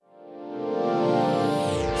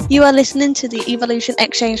You are listening to the Evolution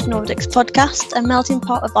Exchange Nordics podcast, a melting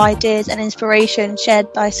pot of ideas and inspiration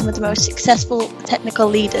shared by some of the most successful technical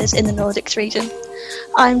leaders in the Nordics region.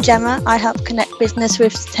 I'm Gemma, I help connect business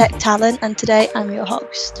with tech talent, and today I'm your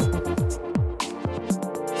host.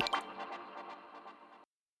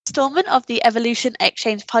 Installment of the Evolution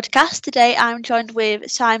Exchange podcast. Today I'm joined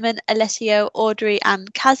with Simon, Alessio, Audrey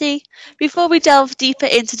and Kazi. Before we delve deeper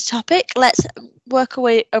into the topic, let's work our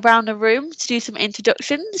way around the room to do some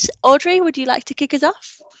introductions. Audrey, would you like to kick us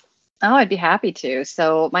off? Oh, I'd be happy to.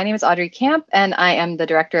 So my name is Audrey Camp, and I am the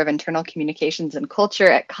Director of Internal Communications and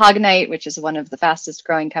Culture at Cognite, which is one of the fastest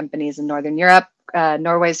growing companies in Northern Europe,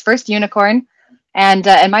 Norway's first unicorn. And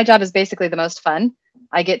my job is basically the most fun.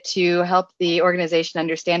 I get to help the organization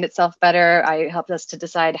understand itself better. I help us to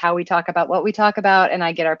decide how we talk about what we talk about, and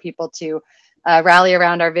I get our people to rally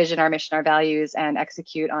around our vision, our mission, our values, and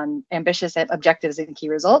execute on ambitious objectives and key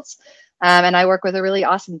results. And I work with a really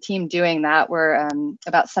awesome team doing that. We're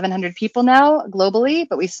about 700 people now globally,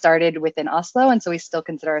 but we started within Oslo, and so we still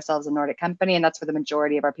consider ourselves a Nordic company, and that's where the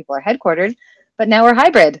majority of our people are headquartered. But now we're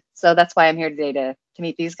hybrid, so that's why I'm here today to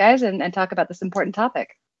meet these guys and talk about this important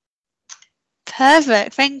topic.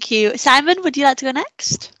 Perfect, thank you. Simon, would you like to go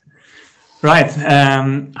next? Right.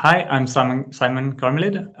 Hi, I'm Simon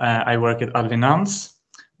Karmelid. I work at Alvinans.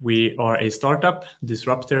 We are a startup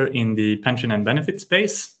disruptor in the pension and benefit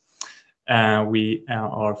space. We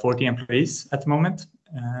are 40 employees at the moment,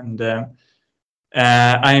 and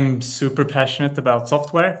I'm super passionate about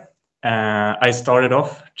software. I started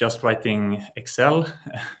off just writing Excel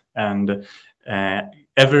and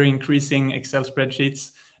ever-increasing Excel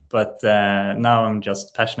spreadsheets, but now I'm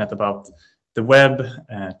just passionate about the web,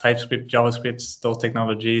 TypeScript, JavaScript, those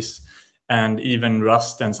technologies, and even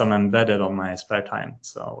Rust and some embedded on my spare time.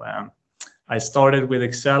 So I started with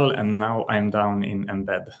Excel, and now I'm down in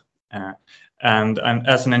embed. And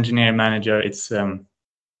as an engineering manager, it's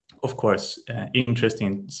of course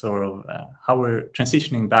interesting sort of how we're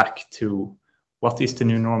transitioning back to what is the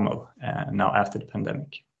new normal now after the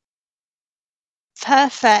pandemic.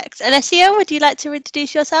 Perfect. Alessio, would you like to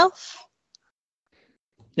introduce yourself?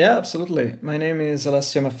 Yeah, absolutely. My name is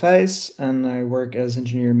Alessio Maffeis, and I work as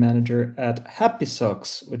engineering manager at Happy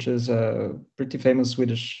Socks, which is a pretty famous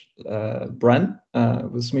Swedish brand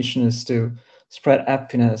whose mission is to spread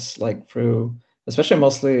happiness, like through, especially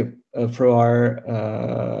mostly through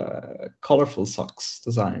our colorful socks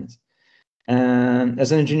designs. And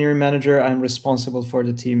as an engineering manager, I'm responsible for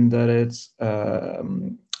the team that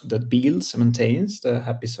builds and maintains the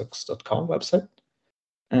happysocks.com website.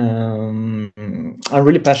 I'm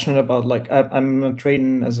really passionate about, I'm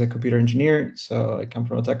trained as a computer engineer, so I come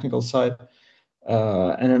from a technical side.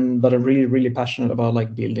 But I'm really, really passionate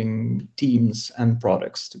about building teams and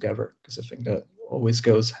products together, because I think that always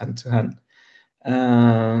goes hand to hand.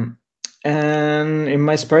 And in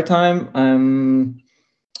my spare time, I'm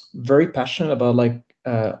very passionate about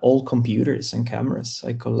all computers and cameras.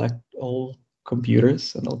 I collect all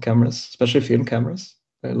computers and all cameras, especially film cameras.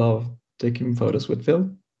 I love taking photos with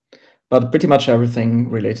film, but pretty much everything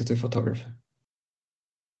related to photography.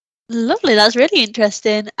 Lovely, that's really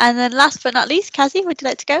interesting. And then last but not least, Kazi, would you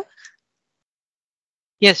like to go?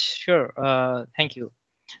 Yes, sure. Thank you.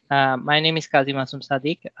 My name is Kazi Masum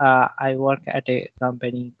Sadiq. I work at a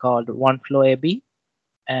company called OneFlow AB,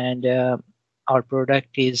 and our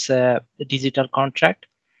product is a digital contract.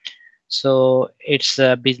 So it's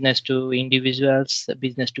a business to individuals,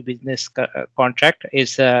 business to business contract.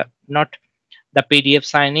 Is not the PDF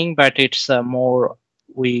signing, but it's more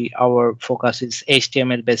our focus is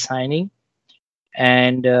HTML based signing,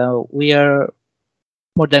 and we are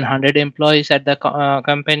more than 100 employees at the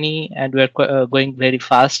company, and we're going very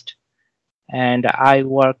fast. And I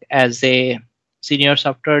work as a senior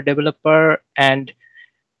software developer and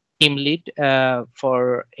team lead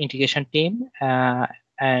for integration team.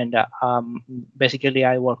 And basically,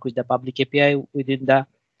 I work with the public API within the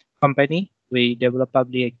company. We develop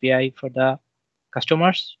public API for the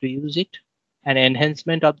customers to use it, and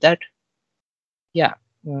enhancement of that. Yeah.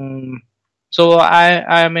 So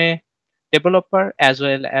I am a developer as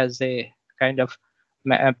well as a kind of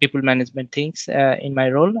people management things in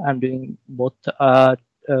my role. I'm doing both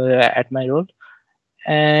at my role.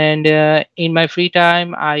 And in my free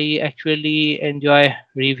time, I actually enjoy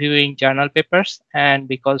reviewing journal papers, and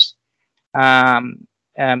because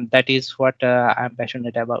that is what I'm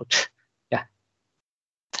passionate about. Yeah.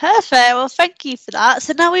 Perfect. Well, thank you for that.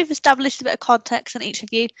 So now we've established a bit of context on each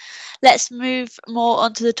of you. Let's move more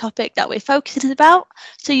onto the topic that we're focusing about.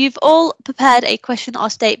 So you've all prepared a question or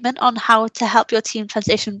statement on how to help your team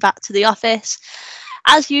transition back to the office.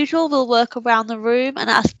 As usual, we'll work around the room and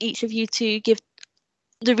ask each of you to give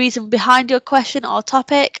the reason behind your question or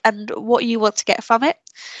topic and what you want to get from it.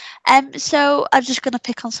 So I'm just going to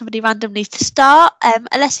pick on somebody randomly to start.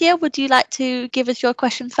 Alessia, would you like to give us your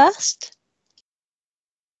question first?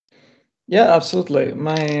 Yeah, absolutely.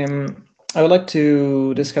 I would like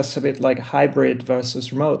to discuss a bit like hybrid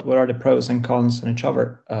versus remote. What are the pros and cons on each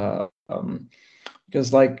other?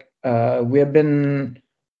 Because we've been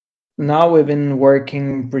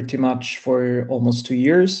working pretty much for almost 2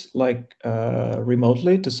 years,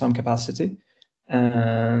 remotely to some capacity,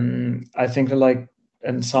 and I think that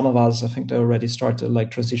and some of us, I think they already started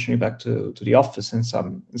transitioning back to the office in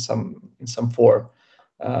some form.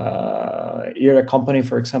 Here at a company,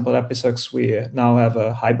 for example, at Episox, we now have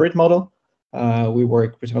a hybrid model. We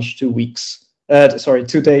work pretty much 2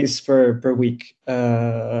 days per week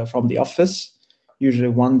from the office. Usually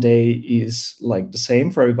 1 day is the same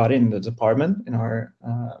for everybody in the department, in our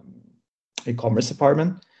e-commerce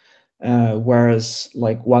department. Whereas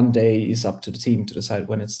 1 day is up to the team to decide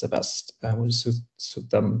when it's the best, will suit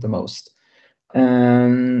them the most.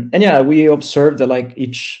 And yeah, we observed that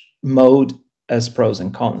each mode has pros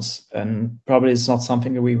and cons, and probably it's not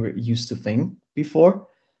something that we were used to think before.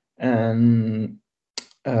 And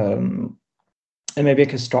maybe I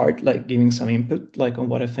can start giving some input on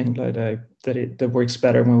what I think that works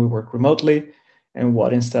better when we work remotely, and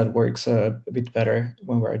what instead works a bit better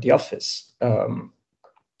when we're at the office.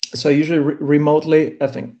 So usually remotely, I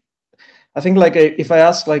think if I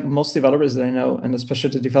ask most developers that I know, and especially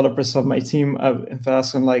the developers of my team, if I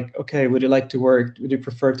ask them okay, would you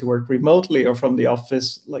prefer to work remotely or from the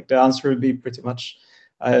office? The answer would be pretty much,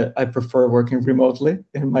 I prefer working remotely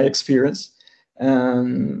in my experience.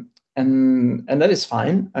 And that is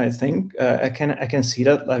fine. I think I can see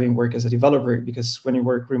that having worked as a developer, because when you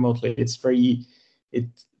work remotely, it's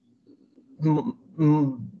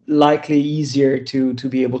likely easier to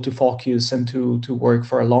be able to focus and to work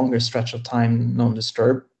for a longer stretch of time,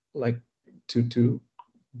 non-disturbed, to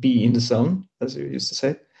be in the zone, as you used to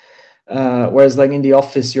say. Whereas in the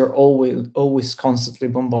office, you're always constantly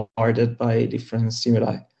bombarded by different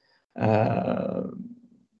stimuli.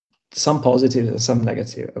 Some positive and some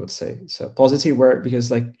negative, I would say. So positive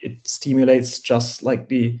because it stimulates just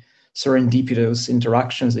the serendipitous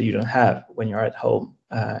interactions that you don't have when you're at home,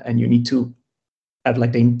 and you need to have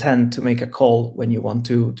the intent to make a call when you want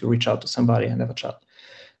to reach out to somebody and have a chat.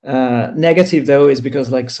 Negative though is because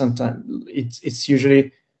sometimes it's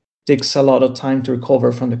usually takes a lot of time to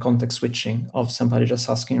recover from the context switching of somebody just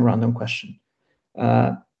asking a random question.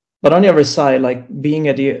 But on the other side, being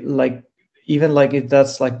at the even if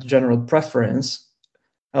that's the general preference,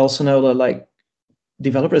 I also know that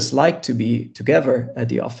developers like to be together at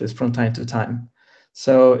the office from time to time.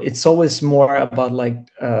 So it's always more about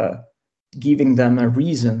giving them a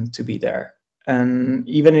reason to be there. And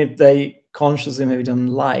even if they consciously maybe don't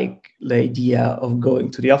like the idea of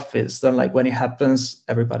going to the office, then when it happens,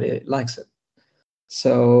 everybody likes it.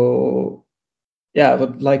 So yeah, I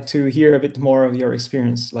would like to hear a bit more of your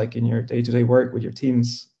experience, in your day-to-day work with your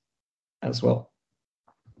teams as well.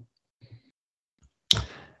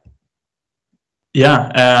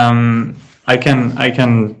 Yeah, I can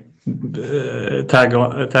tag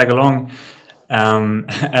along.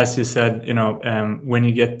 As you said, when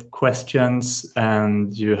you get questions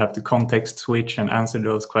and you have to context switch and answer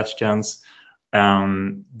those questions,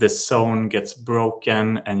 the zone gets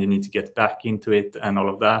broken and you need to get back into it and all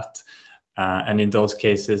of that. And in those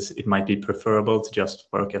cases, it might be preferable to just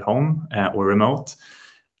work at home or remote.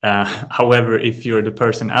 However, if you're the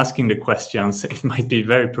person asking the questions, it might be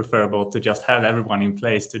very preferable to just have everyone in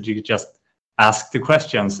place to just ask the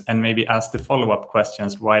questions and maybe ask the follow-up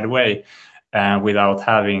questions right away, without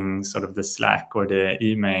having sort of the Slack or the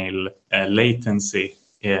email latency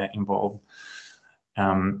involved.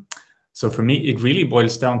 So for me, it really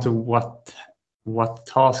boils down to what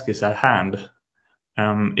task is at hand.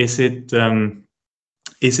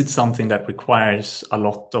 Is it something that requires a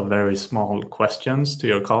lot of very small questions to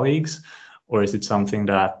your colleagues, or is it something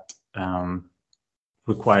that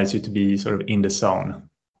requires you to be sort of in the zone,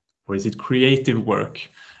 or is it creative work?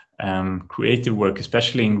 Creative work,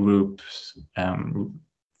 especially in groups, in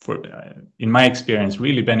my experience,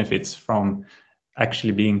 really benefits from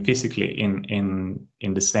actually being physically in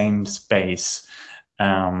the same space.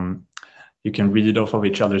 You can read off of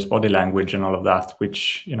each other's body language and all of that,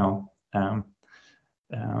 which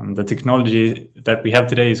the technology that we have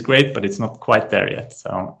today is great, but it's not quite there yet.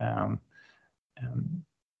 So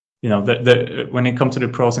when it comes to the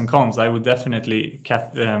pros and cons, I would definitely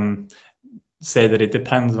say that it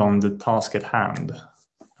depends on the task at hand.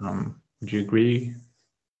 Would you agree?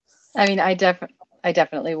 I mean, I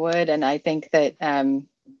definitely would, and I think that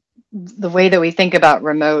the way that we think about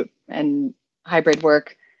remote and hybrid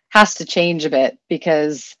work has to change a bit,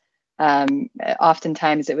 because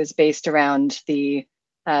oftentimes it was based around the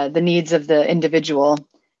needs of the individual.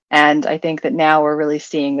 And I think that now we're really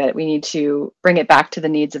seeing that we need to bring it back to the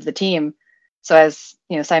needs of the team. So as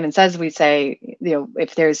Simon says, we say,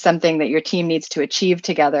 if there's something that your team needs to achieve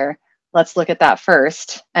together, let's look at that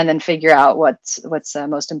first and then figure out what's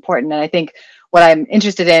most important. And I think what I'm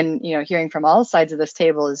interested in, hearing from all sides of this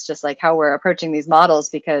table is just like how we're approaching these models,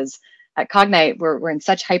 because at Cognite, we're in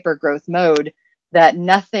such hyper growth mode that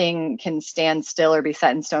nothing can stand still or be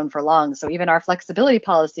set in stone for long. So even our flexibility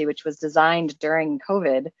policy, which was designed during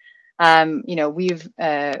COVID,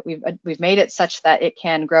 we've made it such that it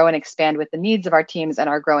can grow and expand with the needs of our teams and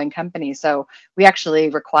our growing company. So we actually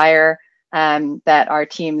require that our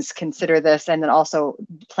teams consider this and then also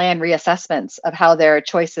plan reassessments of how their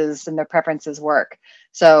choices and their preferences work.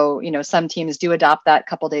 So, some teams do adopt that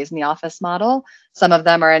couple days in the office model. Some of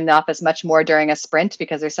them are in the office much more during a sprint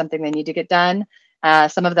because there's something they need to get done.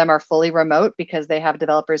 Some of them are fully remote because they have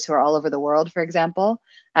developers who are all over the world, for example.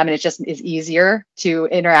 And it just is easier to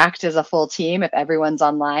interact as a full team if everyone's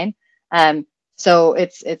online. So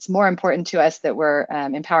it's more important to us that we're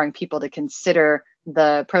empowering people to consider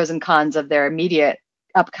the pros and cons of their immediate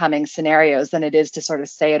upcoming scenarios than it is to sort of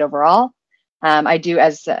say it overall. I do,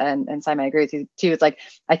 and Simon, I agree with you too. It's like,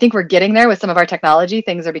 I think we're getting there with some of our technology.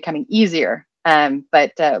 Things are becoming easier,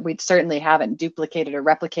 but we certainly haven't duplicated or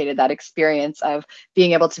replicated that experience of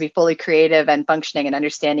being able to be fully creative and functioning and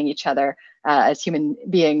understanding each other as human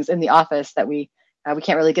beings in the office. That we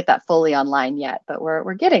can't really get that fully online yet, but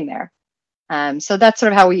we're getting there. So that's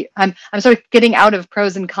sort of how I'm sort of getting out of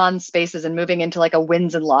pros and cons spaces and moving into like a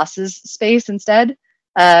wins and losses space instead.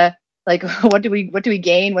 Like what do we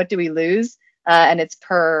gain? What do we lose? And it's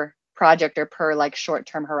per project or per like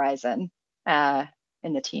short-term horizon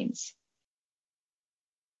in the teams.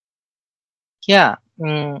 Yeah,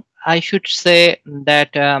 I should say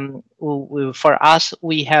that for us,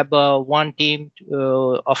 we have one team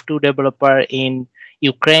of 2 developers in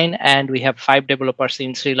Ukraine, and we have 5 developers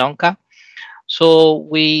in Sri Lanka. So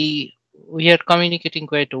we are communicating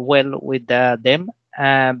quite well with them.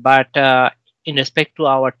 But in respect to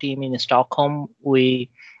our team in Stockholm,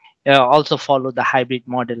 we also follow the hybrid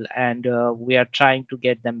model, and we are trying to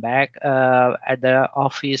get them back at the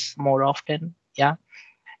office more often. Yeah.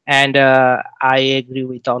 And I agree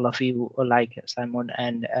with all of you, like Simon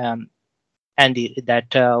and Andy,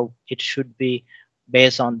 that it should be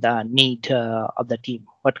based on the need of the team,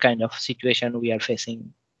 what kind of situation we are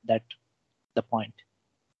facing, that the point.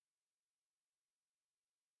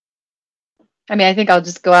 I mean, I think I'll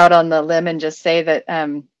just go out on the limb and just say that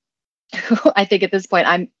I think at this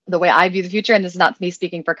point, the way I view the future, and this is not me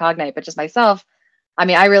speaking for Cognite, but just myself, I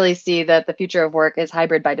mean, I really see that the future of work is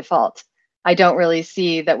hybrid by default. I don't really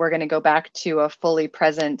see that we're going to go back to a fully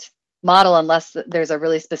present model unless there's a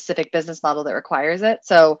really specific business model that requires it.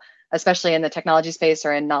 So especially in the technology space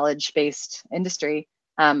or in knowledge-based industry,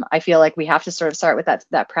 I feel like we have to sort of start with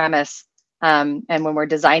that premise. And when we're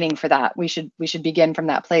designing for that, we should begin from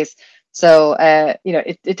that place. So,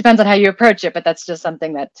 it depends on how you approach it, but that's just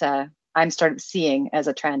something that I'm starting seeing as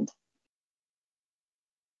a trend.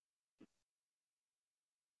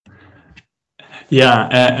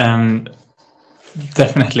 Yeah,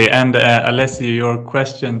 definitely. And Alessio, your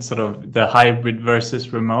question, sort of the hybrid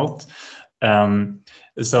versus remote,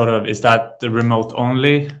 sort of, is that the remote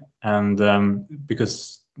only? And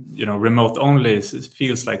because, remote only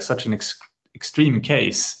feels like such an extreme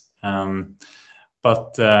case.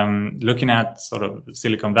 But looking at sort of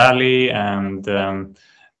Silicon Valley and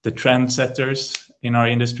the trendsetters in our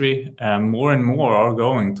industry, more and more are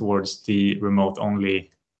going towards the remote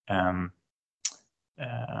only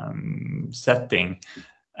setting.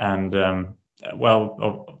 And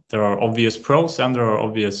there are obvious pros and there are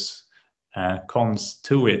obvious cons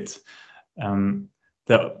to it.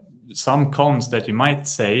 Some cons that you might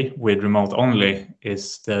say with remote only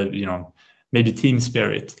is the maybe team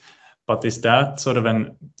spirit. But is that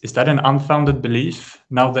an unfounded belief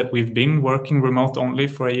now that we've been working remote only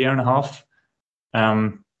for a year and a half?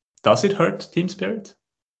 Does it hurt team spirit?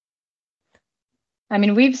 I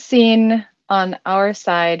mean, we've seen on our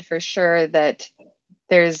side for sure that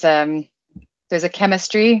there's a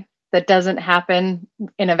chemistry that doesn't happen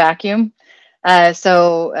in a vacuum.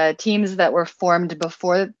 So teams that were formed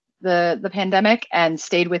before the pandemic and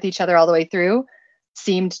stayed with each other all the way through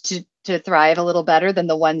seemed to thrive a little better than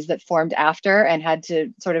the ones that formed after and had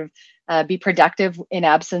to sort of be productive in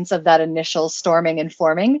absence of that initial storming and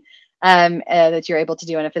forming that you're able to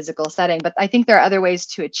do in a physical setting. But I think there are other ways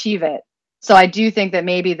to achieve it. So I do think that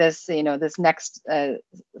maybe this, this next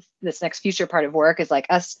future part of work is like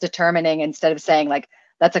us determining, instead of saying like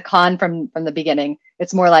that's a con from the beginning,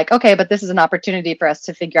 it's more like, okay, but this is an opportunity for us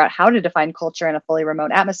to figure out how to define culture in a fully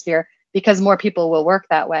remote atmosphere, because more people will work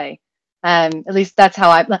that way. At least that's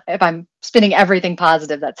how if I'm spinning everything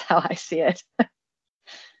positive, that's how I see it.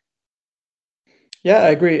 Yeah, I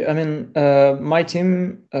agree. I mean, my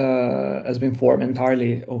team has been formed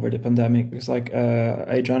entirely over the pandemic. It's like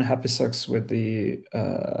I joined Happy Socks with the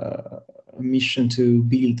mission to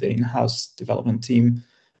build the in-house development team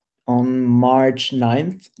on March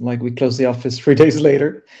 9th. Like we closed the office 3 days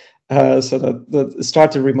later. So that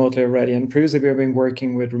started remotely already. And previously we've been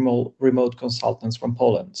working with remote consultants from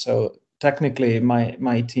Poland. So technically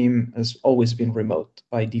my team has always been remote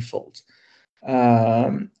by default.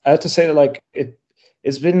 I have to say that like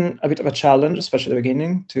it's been a bit of a challenge, especially at the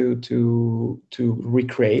beginning, to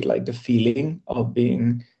recreate like the feeling of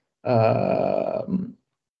being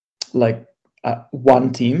like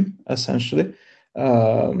one team essentially.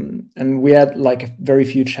 And we had like very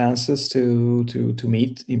few chances to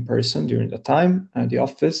meet in person during the time at the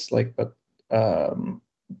office. Like, but I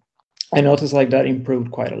noticed like that improved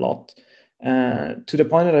quite a lot, to the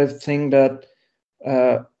point that I think that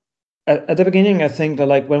at the beginning, I think that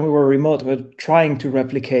like when we were remote, we were trying to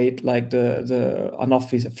replicate like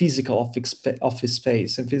a physical office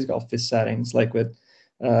space and physical office settings, like with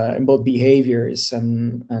in both behaviors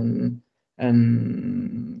and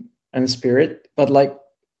spirit. But like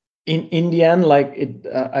in the end, like it,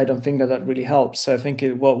 I don't think that really helps. So I think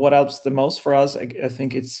what helps the most for us, I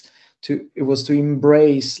think it was to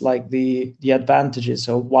embrace like the advantages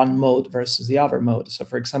of one mode versus the other mode. So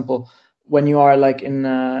for example, when you are like in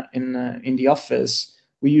the office,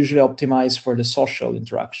 we usually optimize for the social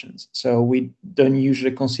interactions. So we don't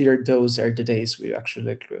usually consider those are the days we actually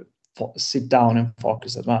like sit down and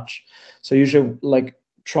focus that much. So usually like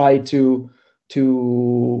try to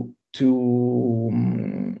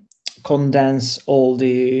condense all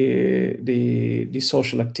the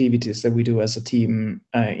social activities that we do as a team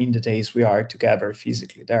in the days we are together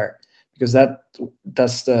physically there, because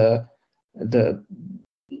that's the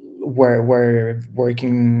where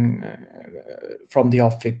working from the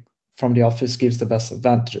office gives the best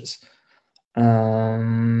advantages.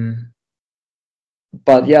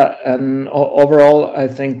 But yeah, and overall, I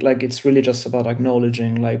think like it's really just about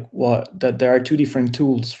acknowledging like that there are two different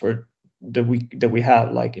tools for that we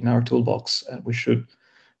have like in our toolbox, and we should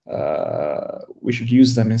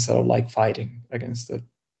use them instead of like fighting against it.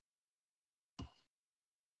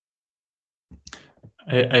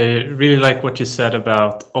 I really like what you said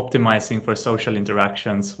about optimizing for social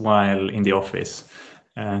interactions while in the office.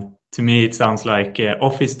 To me, it sounds like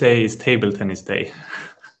office day is table tennis day.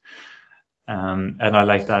 And I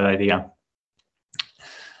like that idea.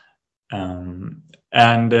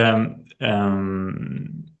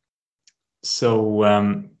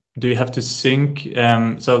 So do you have to sync?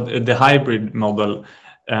 So the hybrid model,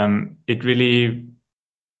 it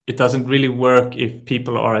doesn't really work if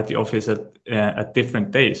people are at the office at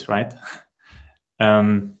different days, right?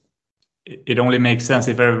 It only makes sense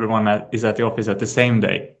if everyone is at the office at the same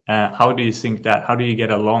day. How do you sync that? How do you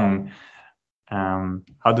get along?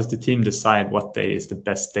 How does the team decide what day is the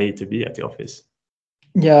best day to be at the office?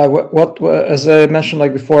 Yeah, what as I mentioned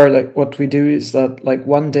like before, like what we do is that like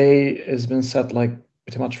one day has been set like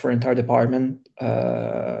pretty much for entire department.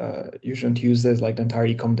 Usually on Tuesdays, like the entire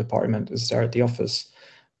ecom department is there at the office,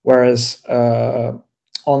 whereas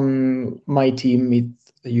on my team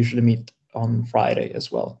usually meet on Friday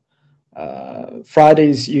as well.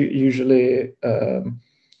 Fridays usually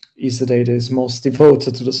is the day that is most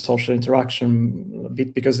devoted to the social interaction, a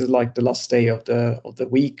bit because it's like the last day of the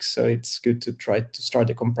week. So it's good to try to start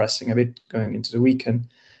decompressing a bit going into the weekend.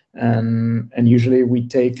 And usually we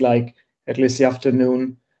take like at least the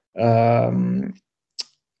afternoon.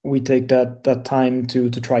 We take that time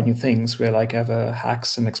to try new things. We like have a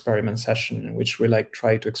hacks and experiment session in which we like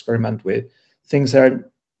try to experiment with things that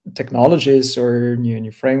are technologies or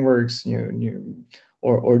new frameworks, new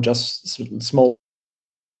or just small.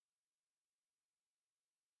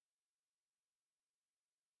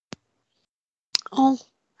 Oh,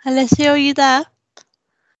 Alessio, are you there?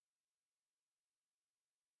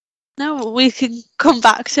 No, we can come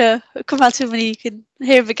back to him when you can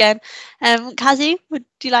hear him again. Kazi, would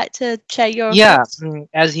you like to share your thoughts?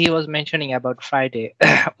 As he was mentioning about Friday,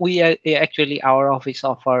 we actually our office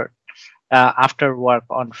offer after work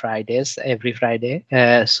on Fridays, every Friday.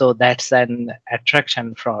 So that's an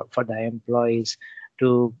attraction for the employees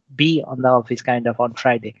to be on the office kind of on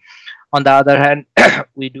Friday. On the other hand,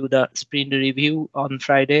 we do the sprint review on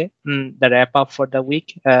Friday, the wrap up for the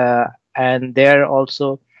week. and there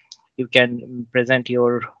also you can present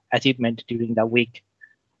your achievement during the week.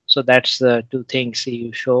 So that's the two things.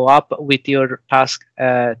 You show up with your task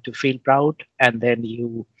to feel proud, and then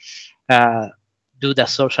you do the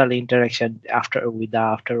social interaction with the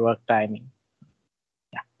after work timing.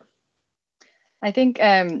 I think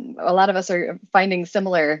a lot of us are finding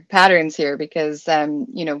similar patterns here because,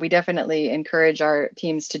 we definitely encourage our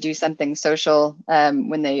teams to do something social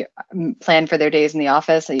when they plan for their days in the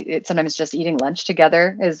office. Sometimes just eating lunch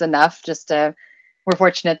together is enough. We're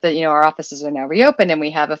fortunate that, our offices are now reopened and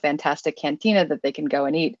we have a fantastic cantina that they can go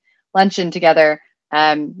and eat lunch in together.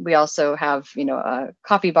 We also have, a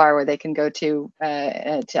coffee bar where they can go to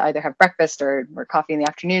either have breakfast or coffee in the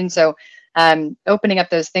afternoon. So opening up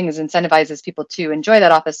those things incentivizes people to enjoy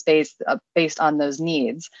that office space based on those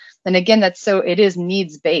needs. And again, it is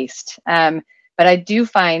needs based. But I do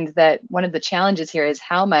find that one of the challenges here is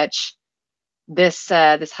how much this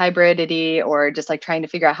hybridity, or just like trying to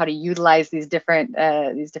figure out how to utilize these different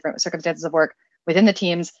circumstances of work within the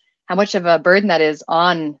teams, how much of a burden that is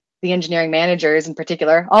on the engineering managers in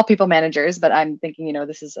particular, all people managers, but I'm thinking,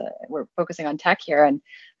 we're focusing on tech here, and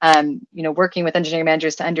working with engineering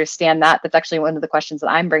managers to understand that. That's actually one of the questions that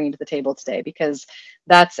I'm bringing to the table today, because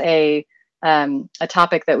that's a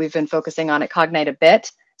topic that we've been focusing on at Cognite a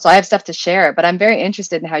bit. So I have stuff to share, but I'm very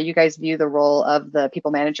interested in how you guys view the role of the people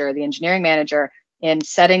manager, the engineering manager, in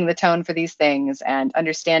setting the tone for these things and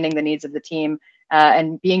understanding the needs of the team,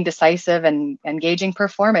 and being decisive and engaging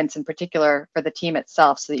performance in particular for the team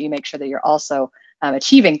itself, so that you make sure that you're also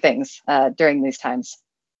achieving things during these times.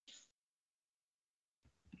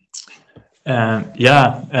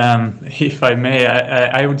 If I may,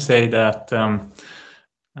 I would say that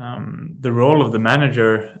the role of the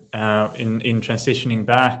manager in transitioning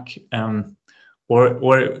back,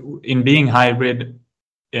 or in being hybrid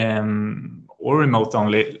or remote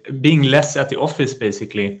only, being less at the office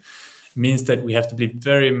basically, means that we have to be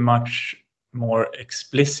very much more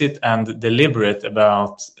explicit and deliberate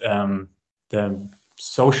about the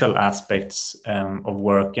social aspects of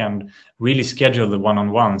work, and really schedule the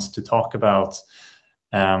one-on-ones to talk about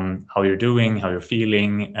how you're doing, how you're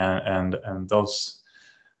feeling, and those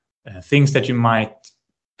things that you might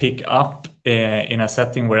pick up in a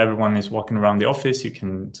setting where everyone is walking around the office. You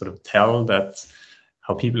can sort of tell that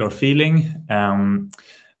how people are feeling.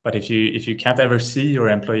 But if you can't ever see your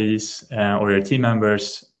employees or your team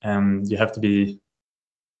members, you have to be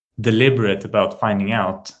deliberate about finding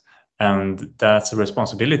out, and that's a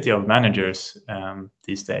responsibility of managers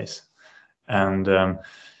these days, and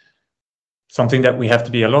something that we have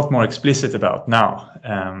to be a lot more explicit about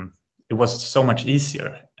now. It was so much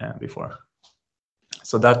easier before.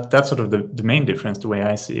 So that's sort of the main difference, the way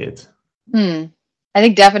I see it. I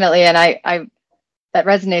think definitely, and I that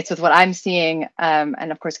resonates with what I'm seeing,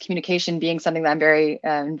 and of course, communication being something that I'm very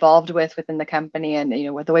involved within the company,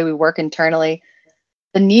 and with the way we work internally,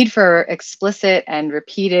 the need for explicit and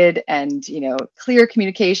repeated and clear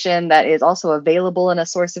communication that is also available in a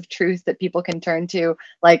source of truth that people can turn to,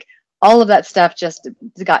 like all of that stuff just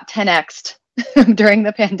got 10x'd during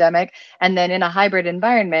the pandemic. And then in a hybrid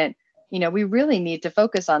environment, we really need to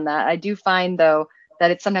focus on that. I do find though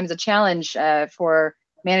that it's sometimes a challenge for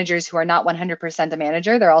managers who are not 100% a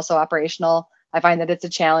manager. They're also operational. I find that it's a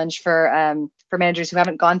challenge for managers who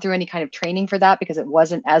haven't gone through any kind of training for that, because it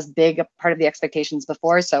wasn't as big a part of the expectations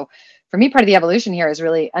before. So for me, part of the evolution here is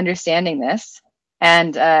really understanding this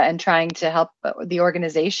and trying to help the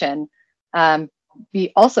organization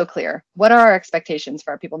be also clear. What are our expectations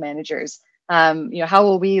for our people managers? How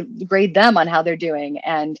will we grade them on how they're doing?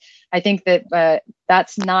 And I think that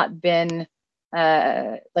that's not been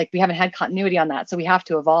we haven't had continuity on that, so we have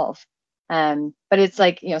to evolve. But it's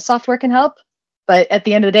like, software can help, but at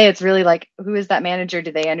the end of the day, it's really like, who is that manager?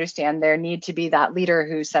 Do they understand their need to be that leader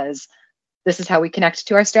who says, this is how we connect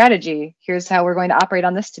to our strategy. Here's how we're going to operate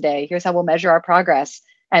on this today. Here's how we'll measure our progress.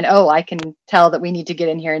 And I can tell that we need to get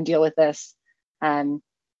in here and deal with this.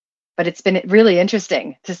 But it's been really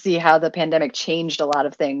interesting to see how the pandemic changed a lot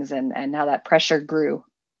of things, and how that pressure grew.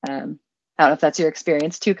 I don't know if that's your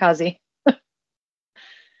experience too, Kazi.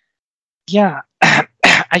 Yeah,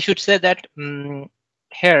 I should say that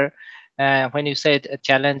here, when you said a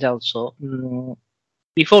challenge also,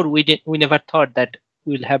 before we never thought that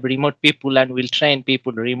we'll have remote people and we'll train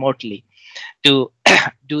people remotely to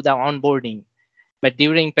do the onboarding. But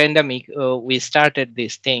during pandemic, we started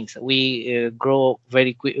these things. We grown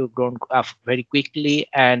up very quickly,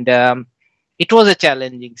 and it was a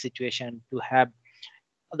challenging situation to have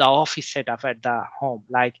the office set up at the home.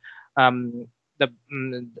 Like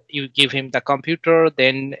you give him the computer,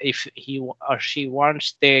 then if he or she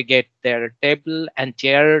wants, they get their table and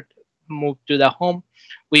chair move to the home,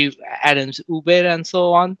 we arrange Uber and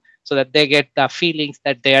so on, so that they get the feelings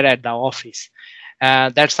that they are at the office.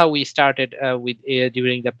 That's how we started with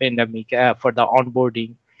during the pandemic for the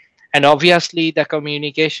onboarding. And obviously the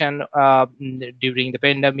communication during the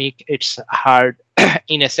pandemic, it's hard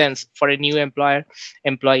in a sense for a new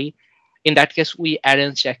employee. In that case, we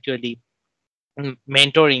arrange actually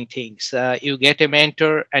mentoring things. You get a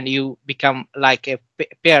mentor and you become like a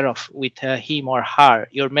pair of with him or her.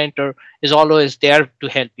 Your mentor is always there to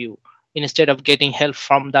help you. Instead of getting help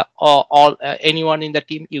from the anyone in the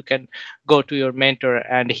team, you can go to your mentor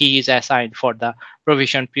and he is assigned for the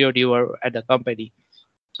provision period you are at the company.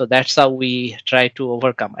 So that's how we try to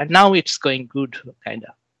overcome. And now it's going good, kind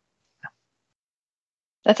of.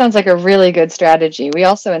 That sounds like a really good strategy. We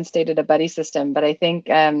also instated a buddy system, but I think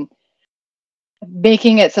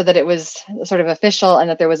making it so that it was sort of official and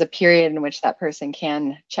that there was a period in which that person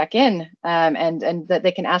can check in and that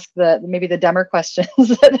they can ask maybe the dumber questions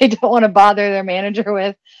that they don't want to bother their manager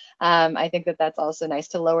with. I think that that's also nice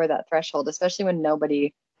to lower that threshold, especially when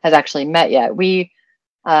nobody has actually met yet. We,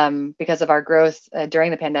 because of our growth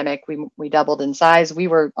during the pandemic, we doubled in size. We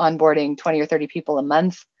were onboarding 20 or 30 people a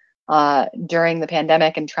month during the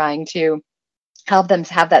pandemic and trying to help them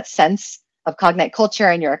have that sense of Cognite culture,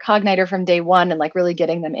 and you're a Cogniter from day one and like really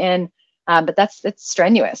getting them in. But it's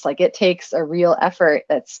strenuous. Like it takes a real effort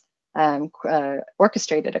that's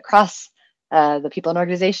orchestrated across the people and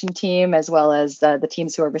organization team, as well as the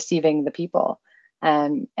teams who are receiving the people.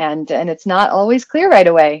 And it's not always clear right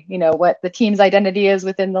away, you know, what the team's identity is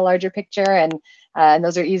within the larger picture. And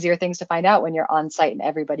those are easier things to find out when you're on site and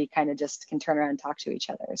everybody kind of just can turn around and talk to each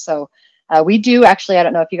other. So we do actually, I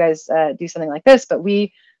don't know if you guys do something like this, but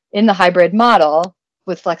we, in the hybrid model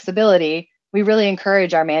with flexibility, we really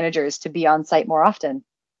encourage our managers to be on site more often.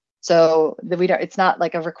 So that it's not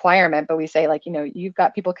like a requirement, but we say like, you know, you've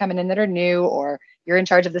got people coming in that are new, or you're in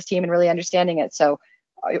charge of this team and really understanding it. So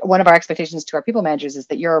one of our expectations to our people managers is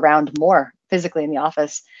that you're around more physically in the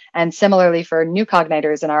office. And similarly for new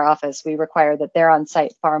Cogniters in our office, we require that they're on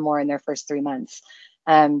site far more in their first 3 months,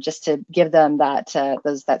 just to give them that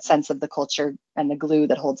sense of the culture and the glue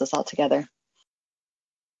that holds us all together.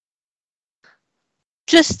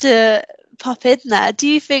 Just to pop in there, do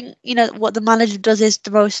you think, you know, what the manager does is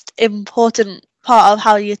the most important part of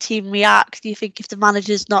how your team reacts? Do you think if the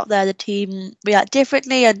manager's not there, the team react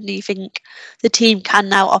differently? And do you think the team can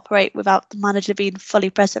now operate without the manager being fully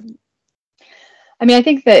present? I mean, I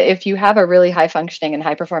think that if you have a really high functioning and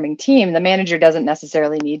high performing team, the manager doesn't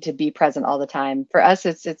necessarily need to be present all the time. For us,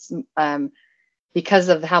 it's because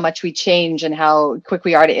of how much we change and how quick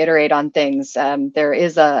we are to iterate on things, there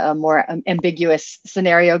is a more ambiguous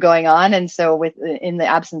scenario going on. And so in the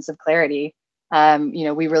absence of clarity, you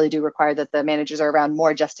know, we really do require that the managers are around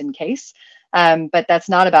more just in case. But that's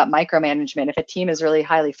not about micromanagement. If a team is really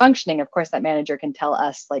highly functioning, of course, that manager can tell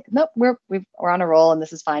us like, nope, we're on a roll and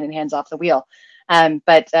this is fine and hands off the wheel.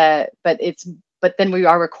 But then we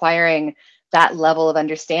are requiring that level of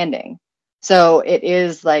understanding. So it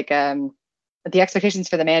is like, the expectations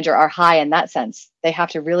for the manager are high in that sense. They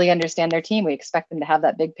have to really understand their team. We expect them to have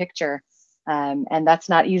that big picture. And that's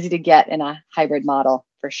not easy to get in a hybrid model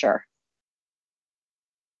for sure.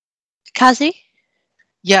 Kazi?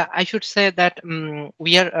 Yeah, I should say that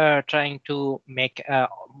we are trying to make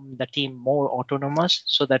the team more autonomous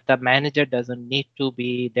so that the manager doesn't need to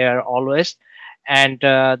be there always. And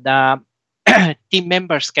the team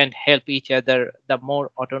members can help each other. The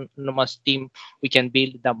more autonomous team we can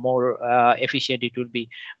build, the more efficient it will be.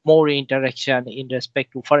 More interaction in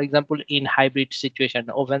respect to, for example, in hybrid situation,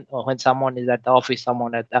 when someone is at the office,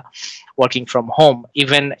 someone at the working from home.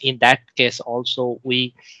 Even in that case, also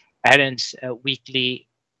we arrange weekly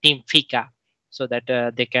team fika so that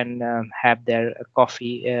they can have their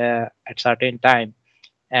coffee at certain time.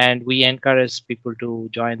 And we encourage people to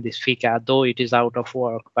join this fika, though it is out of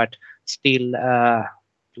work, but still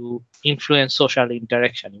to influence social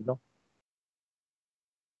interaction, you know.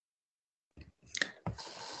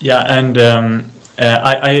 Yeah, and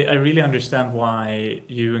I really understand why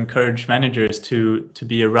you encourage managers to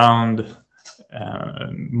be around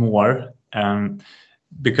more,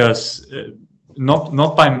 because not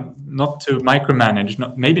to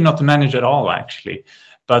micromanage, maybe not to manage at all actually,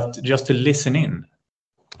 but just to listen in.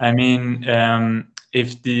 I mean,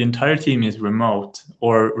 if the entire team is remote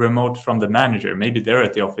or remote from the manager, maybe they're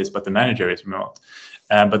at the office, but the manager is remote,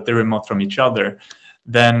 but they're remote from each other,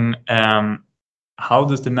 then how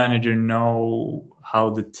does the manager know how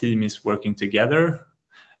the team is working together?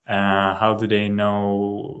 How do they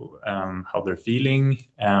know how they're feeling?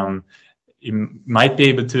 you might be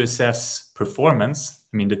able to assess performance.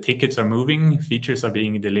 I mean, the tickets are moving, features are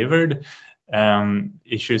being delivered,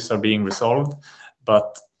 issues are being resolved,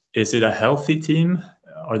 but is it a healthy team?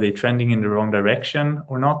 Are they trending in the wrong direction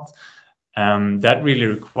or not? That really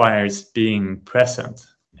requires being present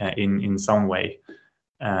in some way.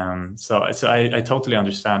 So I totally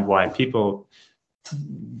understand why people,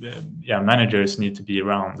 managers need to be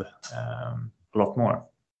around a lot more.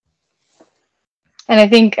 And I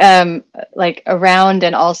think like around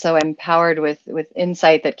and also empowered with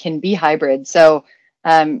insight that can be hybrid. So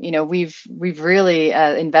we've really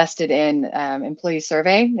invested in employee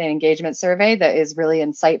survey and engagement survey that is really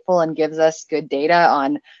insightful and gives us good data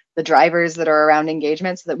on the drivers that are around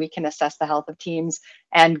engagement so that we can assess the health of teams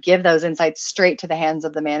and give those insights straight to the hands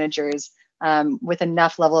of the managers with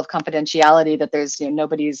enough level of confidentiality that there's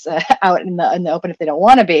nobody's out in the open if they don't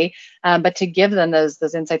want to be, but to give them those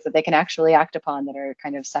insights that they can actually act upon that are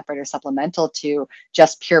kind of separate or supplemental to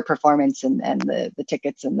just pure performance and the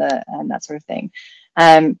tickets and that sort of thing.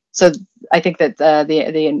 So I think that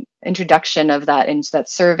the introduction of that into that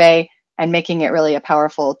survey and making it really a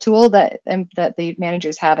powerful tool that the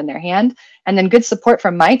managers have in their hand, and then good support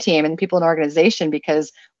from my team and people in the organization,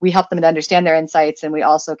 because we help them to understand their insights, and we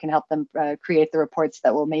also can help them create the reports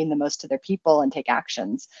that will mean the most to their people and take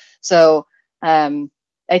actions. So I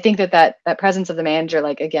think that presence of the manager,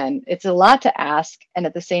 like, again, it's a lot to ask, and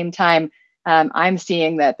at the same time, I'm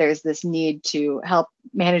seeing that there's this need to help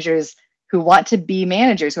managers who want to be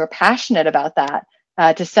managers, who are passionate about that,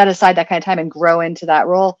 to set aside that kind of time and grow into that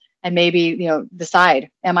role. And maybe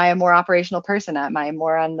decide: am I a more operational person? Am I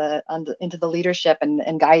more into the leadership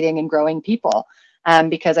and guiding and growing people?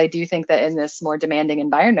 Because I do think that in this more demanding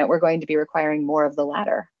environment, we're going to be requiring more of the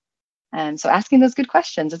latter. And so, asking those good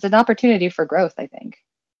questions is an opportunity for growth, I think.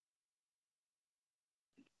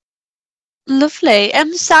 Lovely.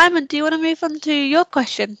 Simon, do you want to move on to your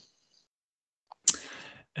question?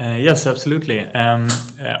 Yes, absolutely.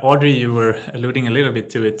 Audrey, you were alluding a little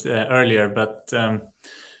bit to it earlier, but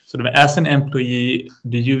sort of as an employee,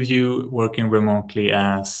 do you view working remotely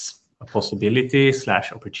as a possibility /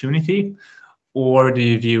 opportunity, or do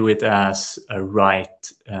you view it as a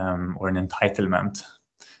right or an entitlement?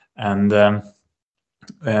 And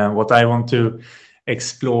what I want to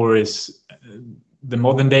explore is the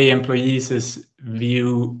modern day employees'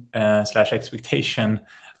 view / expectation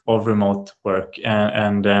of remote work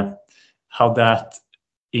and how that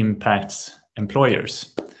impacts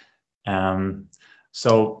employers.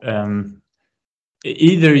 So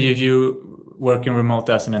either you view working remote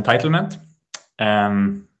as an entitlement,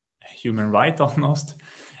 human right almost.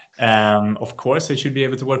 Of course, I should be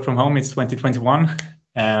able to work from home. It's 2021.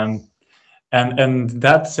 And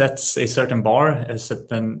that sets a certain bar, a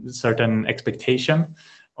certain expectation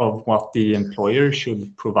of what the employer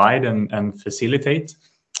should provide and facilitate,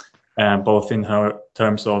 both in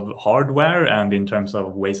terms of hardware and in terms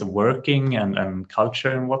of ways of working and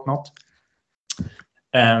culture and whatnot.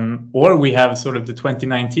 Or we have sort of the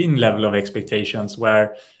 2019 level of expectations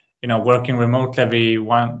where working remotely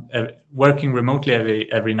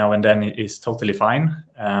every now and then is totally fine,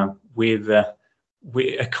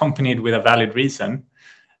 accompanied with a valid reason,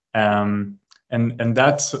 and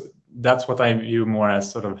that's what I view more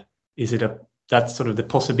as sort of, that's sort of the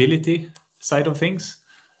possibility side of things,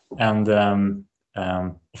 and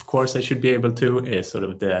of course I should be able to is sort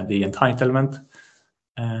of the entitlement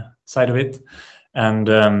side of it. And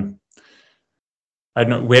I don't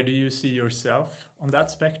know, where do you see yourself on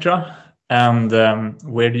that spectra, and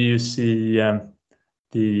where do you see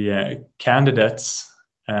the candidates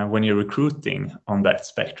when you're recruiting on that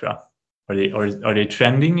spectra? Are they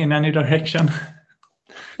trending in any direction?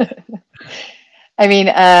 I mean,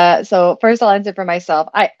 so first I'll answer for myself.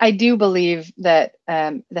 I do believe that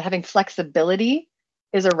having flexibility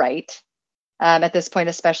is a right at this point,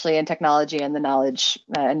 especially in technology and the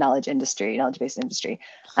knowledge-based industry.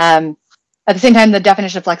 At the same time, the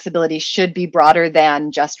definition of flexibility should be broader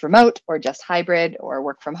than just remote or just hybrid or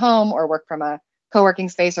work from home or work from a co-working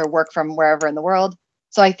space or work from wherever in the world.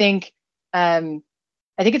 So I think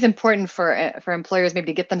it's important for employers maybe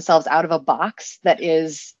to get themselves out of a box that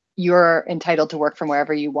is you're entitled to work from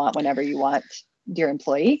wherever you want, whenever you want, dear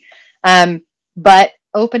employee. But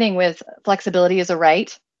opening with flexibility is a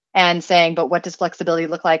right, and saying, but what does flexibility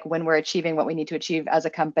look like when we're achieving what we need to achieve as a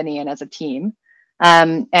company and as a team?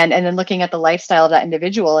 And then looking at the lifestyle of that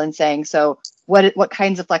individual and saying, so what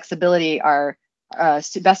kinds of flexibility are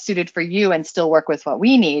best suited for you and still work with what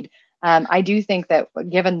we need? I do think that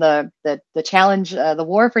given the challenge, the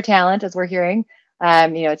war for talent, as we're hearing,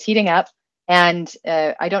 it's heating up. And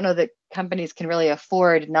I don't know that companies can really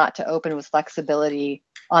afford not to open with flexibility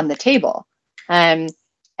on the table. And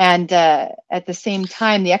at the same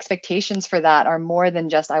time, the expectations for that are more than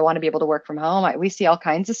just, I want to be able to work from home. We see all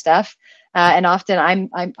kinds of stuff. And often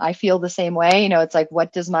I feel the same way. You know, it's like,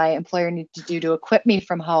 what does my employer need to do to equip me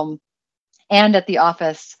from home and at the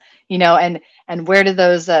office? You know, and where do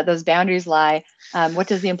those boundaries lie? What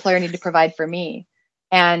does the employer need to provide for me?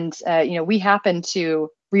 And you know, we happen to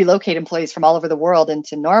relocate employees from all over the world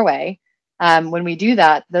into Norway. When we do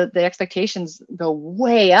that, the expectations go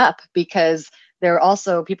way up, because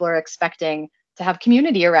people are expecting to have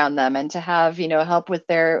community around them and to have, you know, help with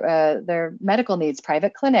their medical needs,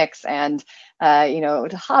 private clinics, and you know,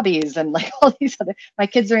 hobbies, and like all these other. My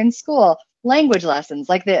kids are in school, language lessons,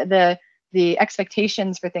 like the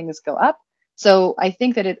expectations for things go up. So I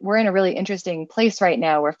think that we're in a really interesting place right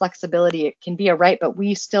now where flexibility, it can be a right, but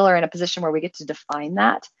we still are in a position where we get to define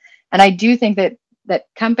that. And I do think that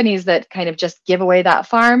companies that kind of just give away that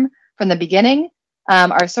farm from the beginning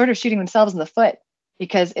are sort of shooting themselves in the foot,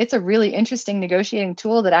 because it's a really interesting negotiating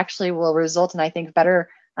tool that actually will result in, I think, better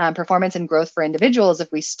performance and growth for individuals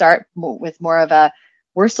if we start with more of a,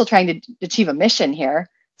 we're still trying to achieve a mission here.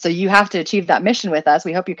 So you have to achieve that mission with us.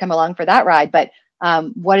 We hope you come along for that ride. But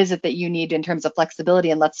what is it that you need in terms of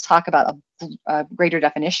flexibility? And let's talk about a greater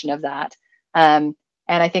definition of that. And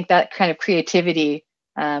I think that kind of creativity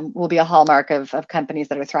will be a hallmark of companies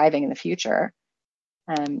that are thriving in the future.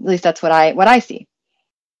 At least that's what I see.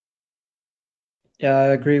 Yeah, I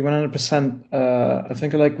agree 100%. I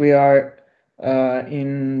think like we are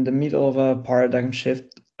in the middle of a paradigm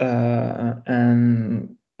shift,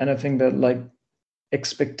 and I think that like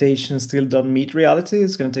expectations still don't meet reality.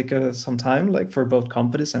 It's going to take some time, like for both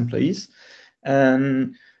companies and employees,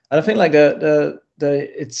 and I think like the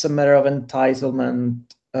it's a matter of entitlement.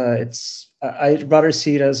 I'd rather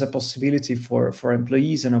see it as a possibility for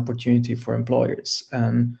employees and opportunity for employers.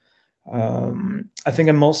 And I think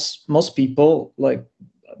that most people, like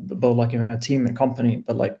both like in a team and company,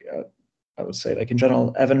 but like I would say like in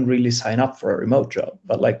general, haven't really signed up for a remote job.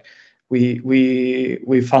 But like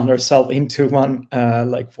we found ourselves into one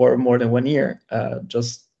like for more than 1 year,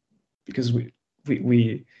 just because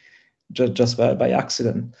we just by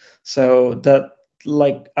accident. So that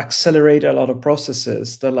like accelerate a lot of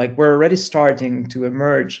processes that like we're already starting to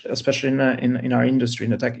emerge, especially in our industry,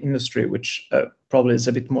 in the tech industry, which probably is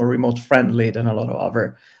a bit more remote friendly than a lot of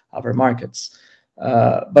other markets.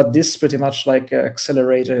 But this pretty much like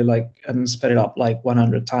accelerated like and sped it up like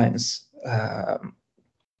 100 times.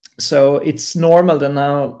 So it's normal that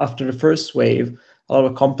now after the first wave, a lot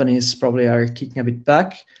of companies probably are kicking a bit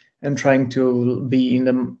back and trying to be in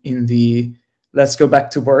the let's go back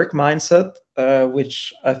to work mindset,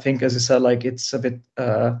 which I think, as I said, like it's a bit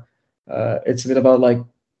about like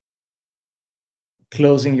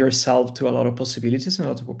closing yourself to a lot of possibilities and a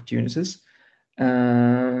lot of opportunities.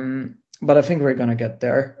 But I think we're gonna get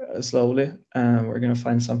there slowly, and we're gonna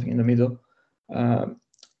find something in the middle.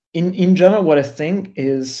 In general, what I think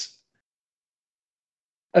is,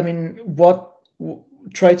 I mean,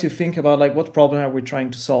 try to think about like what problem are we trying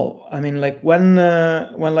to solve. I mean, like when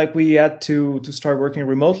like we had to start working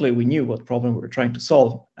remotely, we knew what problem we were trying to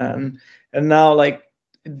solve, and now like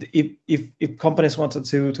if companies wanted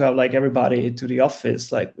to have like everybody to the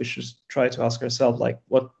office, like we should try to ask ourselves like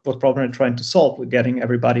what problem we're trying to solve with getting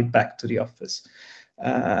everybody back to the office.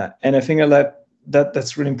 And I think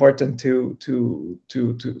that's really important to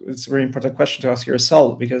it's a really important question to ask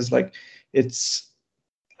yourself, because like it's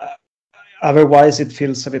otherwise it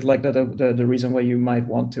feels a bit like the reason why you might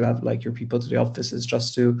want to have like your people to the office is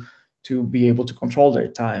just to be able to control their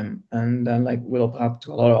time, and then like we'll open up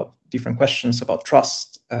to a lot of different questions about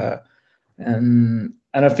trust, and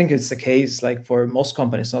I think it's the case like for most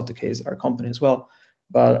companies, not the case our company as well,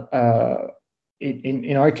 but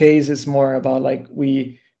in our case it's more about like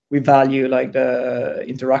we value like the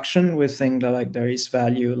interaction. We think that like there is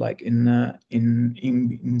value like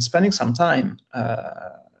in spending some time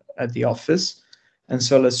at the office, and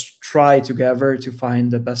so let's try together to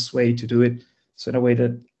find the best way to do it, so in a way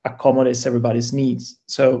that accommodates everybody's needs.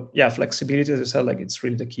 So yeah, flexibility, as I said, like it's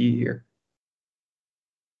really the key here.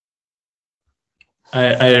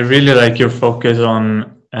 I really like your focus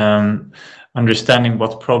on understanding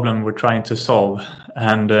what problem we're trying to solve,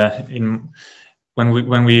 and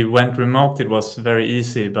when we went remote, it was very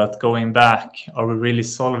easy. But going back, are we really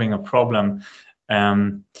solving a problem?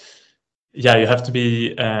 Yeah, you have to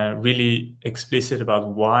be really explicit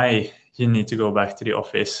about why you need to go back to the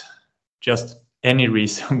office. Just any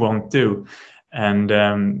reason won't do. And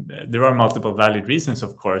there are multiple valid reasons,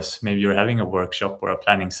 of course. Maybe you're having a workshop or a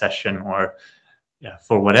planning session, or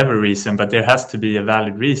for whatever reason, but there has to be a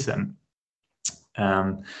valid reason.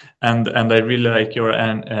 And I really like your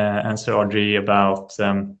answer, Audrey, about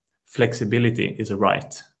flexibility is a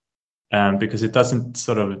right, because it doesn't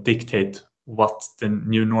sort of dictate what the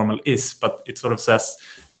new normal is, but it sort of says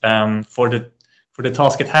for the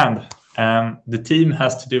task at hand, the team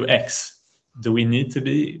has to do X. Do we need to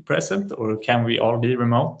be present, or can we all be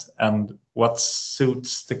remote? And what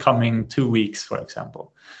suits the coming 2 weeks, for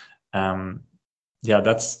example? Yeah,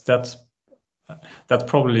 that's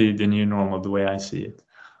probably the new normal, the way I see it.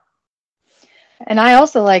 And I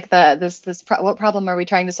also like what problem are we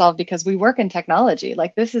trying to solve? Because we work in technology.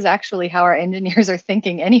 Like, this is actually how our engineers are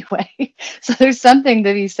thinking anyway. So there's something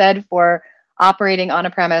to be said for operating on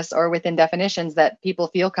a premise or within definitions that people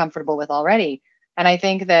feel comfortable with already. And I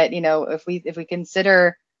think that, if we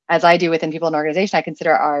consider, as I do within people in organization, I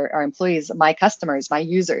consider our employees my customers, my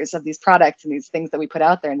users of these products and these things that we put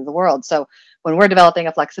out there into the world. So when we're developing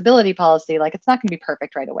a flexibility policy, like, it's not going to be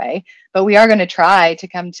perfect right away, but we are going to try to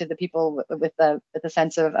come to the people with the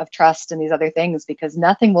sense of trust and these other things, because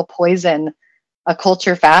nothing will poison a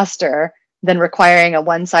culture faster than requiring a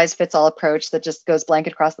one-size-fits-all approach that just goes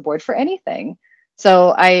blanket across the board for anything.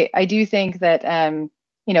 So I do think that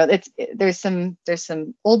there's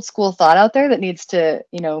some old school thought out there that needs to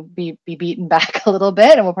be beaten back a little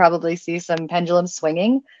bit, and we'll probably see some pendulum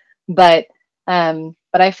swinging. But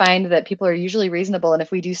I find that people are usually reasonable, and if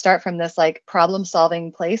we do start from this like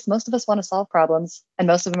problem-solving place, most of us want to solve problems, and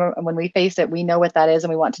most of them, when we face it, we know what that is, and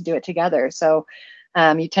we want to do it together. So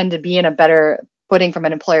you tend to be in a better footing from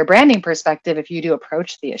an employer branding perspective if you do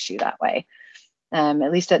approach the issue that way,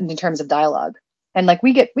 at least in terms of dialogue. And like,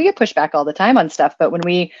 we get pushback all the time on stuff, but when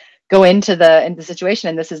we go into the situation,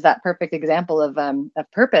 and this is that perfect example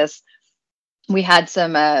of purpose, we had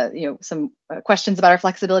some questions about our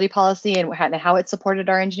flexibility policy and how it supported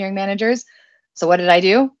our engineering managers. So what did I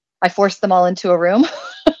do? I forced them all into a room.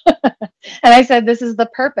 And I said, this is the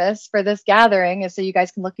purpose for this gathering, is so you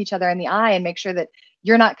guys can look each other in the eye and make sure that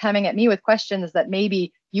you're not coming at me with questions that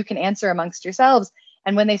maybe you can answer amongst yourselves.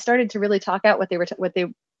 And when they started to really talk out what they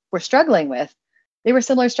were struggling with, they were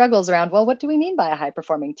similar struggles around, well, what do we mean by a high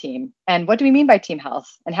performing team? And what do we mean by team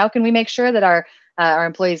health? And how can we make sure that our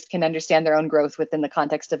employees can understand their own growth within the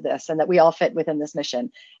context of this, and that we all fit within this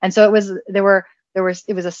mission? And so it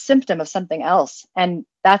was a symptom of something else. And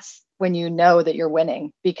that's when you know that you're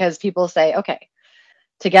winning, because people say, okay,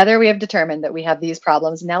 together we have determined that we have these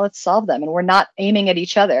problems. Now let's solve them. And we're not aiming at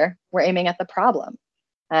each other. We're aiming at the problem.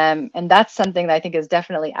 And that's something that I think is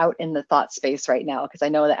definitely out in the thought space right now, because I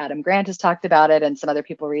know that Adam Grant has talked about it and some other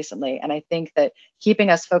people recently. And I think that keeping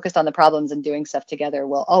us focused on the problems and doing stuff together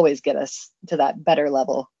will always get us to that better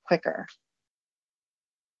level quicker.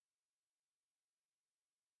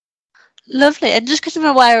 Lovely. And just because I'm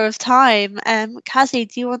aware of time, Kazi,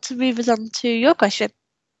 do you want to move us on to your question?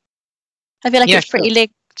 I feel like it's pretty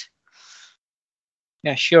linked.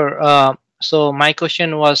 Yeah, sure. So my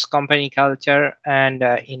question was company culture, and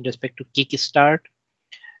in respect to Kickstart,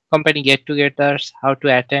 company get-togethers, how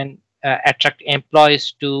to attract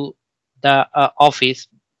employees to the office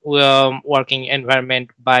working environment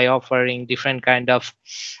by offering different kind of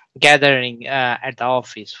gathering at the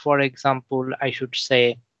office. For example, I should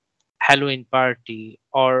say Halloween party,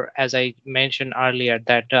 or as I mentioned earlier,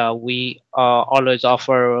 that we always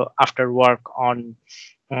offer after work on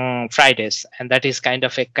Fridays, and that is kind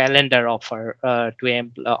of a calendar offer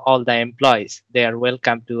to all the employees. They are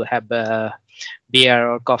welcome to have a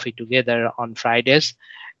beer or coffee together on Fridays.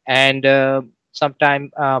 And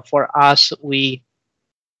sometime for us, we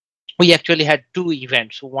actually had two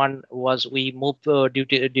events. One was we moved due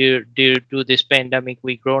to this pandemic.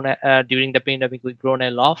 During the pandemic, we grown a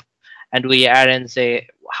loft, and we arranged a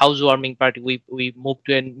housewarming party. We moved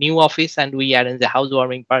to a new office, and we arranged a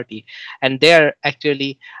housewarming party. And there,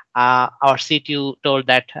 actually, our CTO told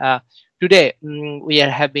that today we are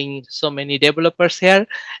having so many developers here,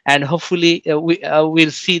 and hopefully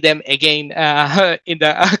we'll see them again in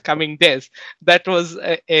the coming days. That was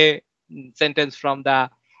a sentence from the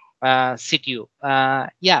CTO.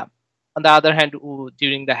 Yeah. On the other hand,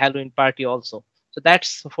 during the Halloween party also. So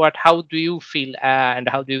that's how do you feel and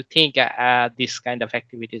how do you think this kind of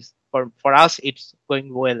activities? For us, it's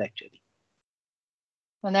going well, actually.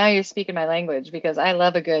 Well, now you're speaking my language, because I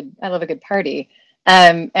love a good party.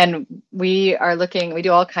 And we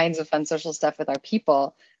do all kinds of fun social stuff with our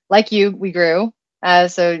people. Like you, we grew.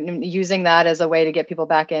 So using that as a way to get people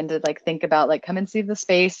back in to think about come and see the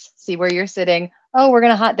space, see where you're sitting. Oh, we're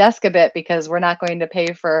going to hot desk a bit because we're not going to pay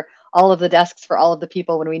for all of the desks for all of the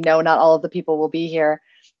people when we know not all of the people will be here.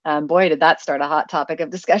 Boy, did that start a hot topic of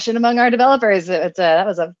discussion among our developers. That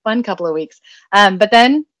was a fun couple of weeks. But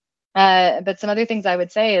then But some other things I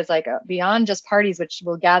would say is like beyond just parties, which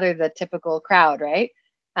will gather the typical crowd, right?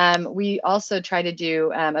 We also try to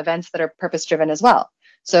do events that are purpose driven as well.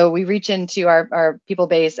 So we reach into our people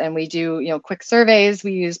base and we do quick surveys.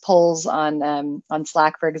 We use polls on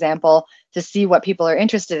Slack, for example, to see what people are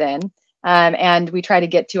interested in. And we try to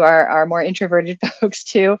get to our more introverted folks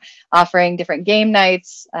too, offering different game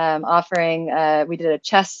nights, we did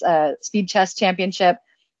a speed chess championship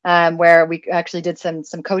where we actually did some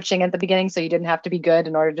coaching at the beginning, so you didn't have to be good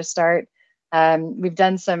in order to start. We've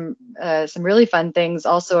done some really fun things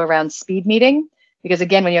also around speed meeting, because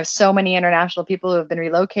again, when you have so many international people who have been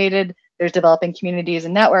relocated, there's developing communities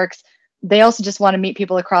and networks. They also just want to meet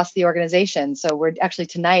people across the organization. So we're actually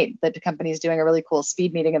tonight, the company is doing a really cool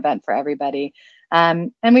speed meeting event for everybody.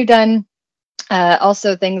 And we've done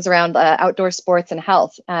also things around outdoor sports and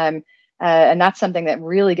health. And that's something that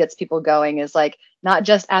really gets people going, is like not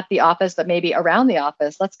just at the office, but maybe around the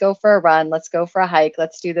office. Let's go for a run. Let's go for a hike.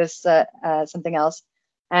 Let's do this something else.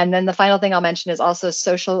 And then the final thing I'll mention is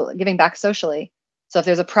also giving back socially. So if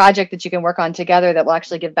there's a project that you can work on together that will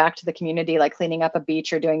actually give back to the community, like cleaning up a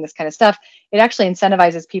beach or doing this kind of stuff, it actually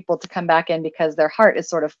incentivizes people to come back in because their heart is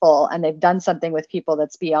sort of full and they've done something with people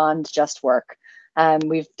that's beyond just work.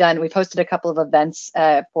 We've hosted a couple of events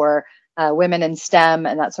for women in STEM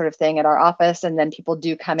and that sort of thing at our office, and then people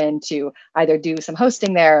do come in to either do some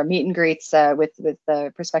hosting there, or meet and greets with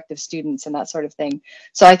prospective students and that sort of thing.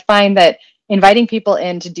 So I find that inviting people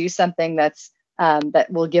in to do something that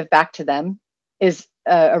will give back to them is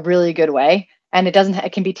a really good way. And it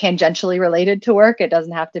can be tangentially related to work. It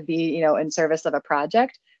doesn't have to be, in service of a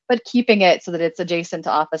project, but keeping it so that it's adjacent to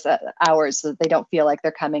office hours so that they don't feel like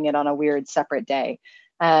they're coming in on a weird separate day.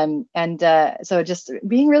 So just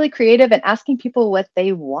being really creative and asking people what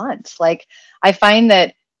they want. Like, I find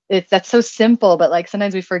that that's so simple, but like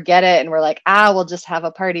sometimes we forget it and we're like, we'll just have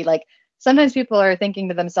a party. Like sometimes people are thinking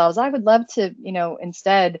to themselves, I would love to,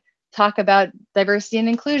 instead talk about diversity and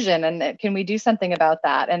inclusion, and can we do something about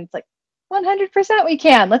that? And it's like 100% we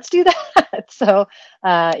can. Let's do that. So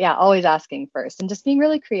always asking first and just being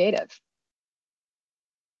really creative.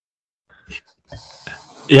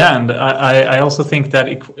 Yeah, and I also think that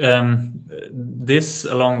this,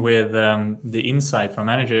 along with the insight from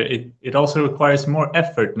manager, it also requires more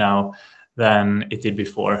effort now than it did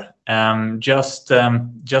before. Just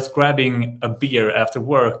grabbing a beer after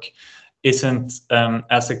work isn't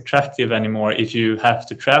as attractive anymore if you have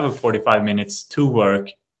to travel 45 minutes to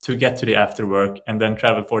work to get to the after work and then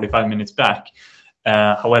travel 45 minutes back.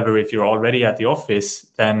 However, if you're already at the office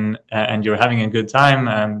then and you're having a good time,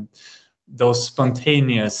 and those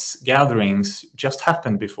spontaneous gatherings just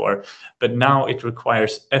happened before, but now it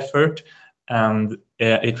requires effort, and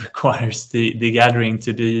it requires the gathering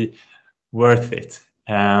to be worth it.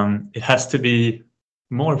 It has to be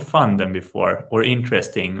more fun than before, or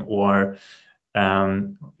interesting, or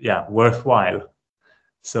worthwhile.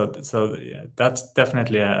 So yeah, that's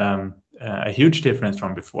definitely a huge difference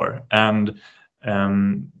from before. And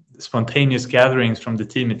spontaneous gatherings from the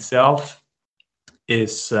team itself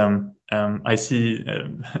is I see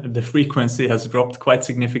the frequency has dropped quite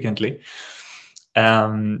significantly.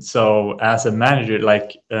 So as a manager,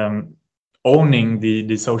 like owning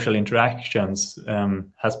the social interactions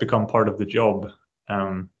has become part of the job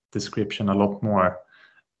description a lot more.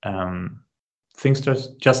 Things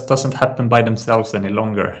just doesn't happen by themselves any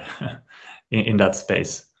longer in that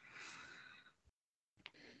space.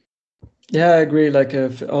 Yeah, I agree. Like, I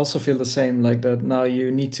also feel the same. Like that now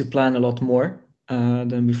you need to plan a lot more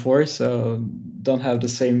than before. So don't have the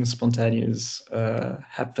same spontaneous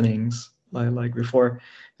happenings like before.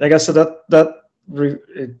 And I guess so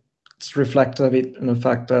it's reflected a bit in the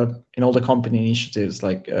fact that in all the company initiatives,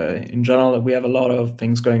 like in general, we have a lot of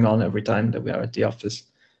things going on every time that we are at the office.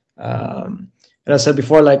 And I said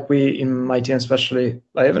before, like we in my team, especially,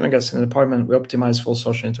 like even I guess in the department, we optimize for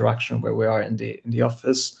social interaction where we are in the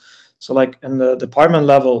office. So like in the department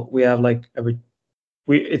level, we have like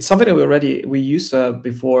it's something that we used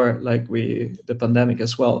before, like the pandemic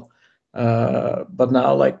as well. But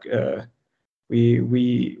now like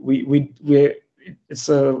it's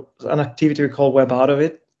an activity we call Web Out of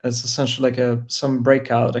It. It's essentially like some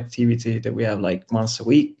breakout activity that we have like once a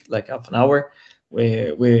week, like half an hour,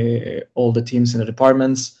 where all the teams in the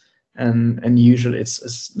departments, and usually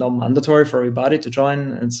it's not mandatory for everybody to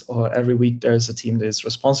join. Or every week there's a team that is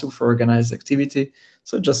responsible for organized activity.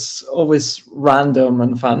 So just always random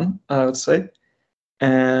and fun, I would say.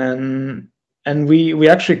 And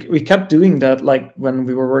we kept doing that like when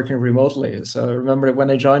we were working remotely. So I remember when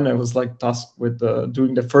I joined, I was like tasked with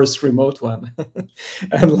doing the first remote one,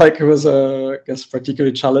 and like it was I guess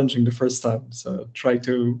particularly challenging the first time. So try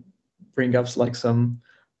to bring up like some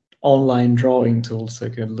online drawing tools. So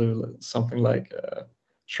you can do something like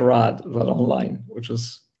charade, but online, which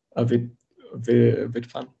was a bit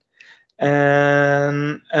fun.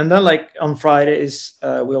 And then like on Fridays,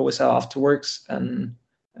 we always have afterworks, and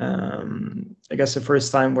I guess the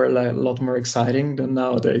first time were like a lot more exciting than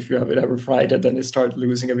nowadays. If you have it every Friday, then it starts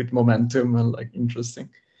losing a bit momentum and like interesting.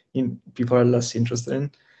 People are less interested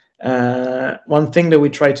in. One thing that we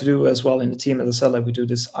try to do as well in the team, as I said, like we do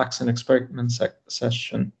this accent experiment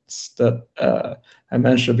sessions that I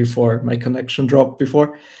mentioned before. My connection dropped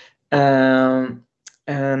before.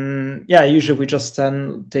 And yeah, usually we just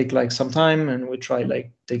then take like some time and we try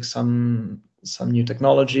like take some new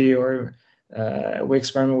technology, or we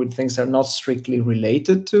experiment with things that are not strictly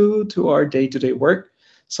related to our day-to-day work.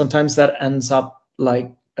 Sometimes that ends up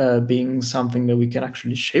like being something that we can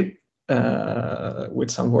actually ship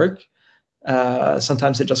with some work.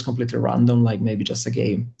 Sometimes it's just completely random, like maybe just a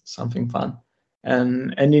game, something fun.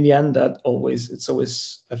 And in the end, I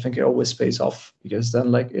think it always pays off, because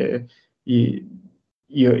then like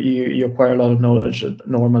you acquire a lot of knowledge that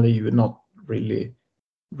normally you would not really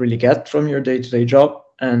get from your day-to-day job.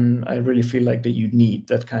 And I really feel like that you need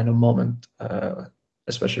that kind of moment,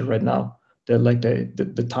 especially right now. That like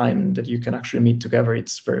the time that you can actually meet together,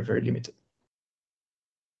 it's very, very limited.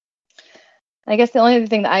 I guess the only other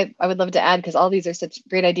thing that I would love to add, because all these are such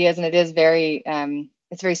great ideas, and it is very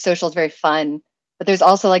it's very social, it's very fun, but there's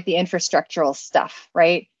also like the infrastructural stuff,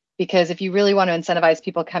 right? Because if you really want to incentivize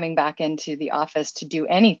people coming back into the office to do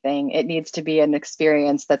anything, it needs to be an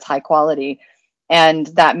experience that's high quality. And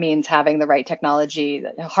that means having the right technology,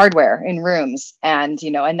 hardware in rooms, and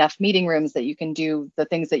enough meeting rooms that you can do the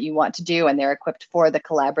things that you want to do, and they're equipped for the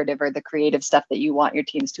collaborative or the creative stuff that you want your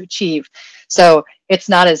teams to achieve. So it's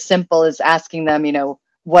not as simple as asking them,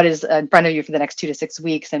 what is in front of you for the next 2 to 6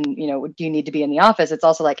 weeks, and do you need to be in the office? It's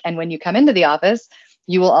also like, and when you come into the office,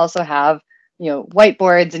 you will also have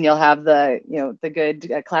whiteboards, and you'll have the good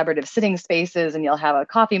collaborative sitting spaces, and you'll have a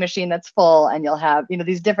coffee machine that's full, and you'll have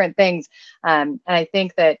these different things, and I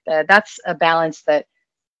think that that's a balance that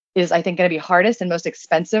is, I think, going to be hardest and most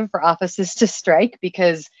expensive for offices to strike,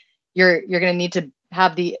 because you're going to need to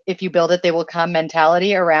have the if you build it they will come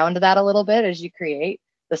mentality around that a little bit as you create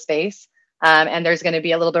the space, and there's going to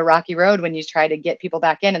be a little bit rocky road when you try to get people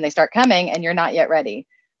back in and they start coming and you're not yet ready.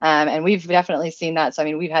 And we've definitely seen that. So, I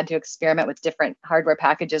mean, we've had to experiment with different hardware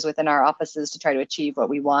packages within our offices to try to achieve what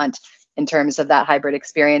we want in terms of that hybrid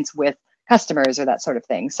experience with customers or that sort of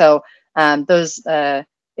thing. So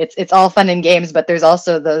it's all fun and games, but there's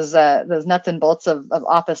also those nuts and bolts of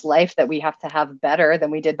office life that we have to have better than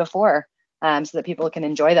we did before, so that people can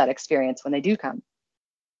enjoy that experience when they do come.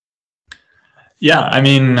 Yeah, I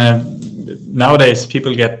mean, nowadays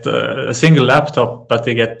people get a single laptop, but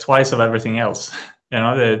they get twice of everything else.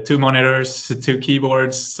 The 2 monitors, 2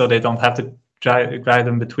 keyboards, so they don't have to drive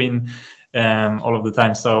them between all of the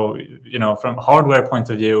time. So, from a hardware point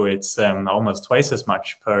of view, it's almost twice as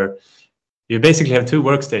much per. You basically have 2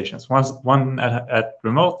 workstations, one at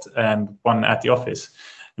remote and one at the office.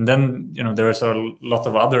 And then, there's a lot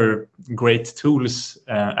of other great tools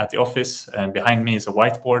at the office. And behind me is a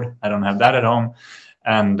whiteboard. I don't have that at home.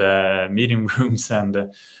 And meeting rooms,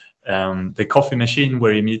 and the coffee machine,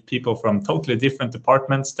 where you meet people from totally different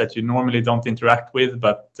departments that you normally don't interact with,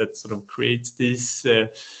 but that sort of creates these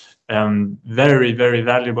very, very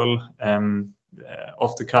valuable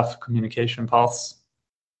off-the-cuff communication paths.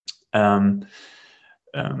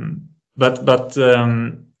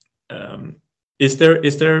 Is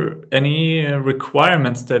there any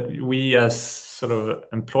requirements that we as sort of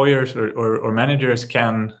employers or managers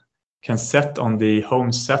can set on the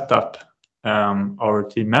home setup our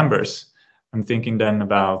team members? I'm thinking then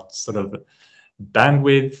about sort of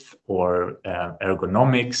bandwidth or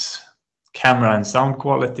ergonomics, camera and sound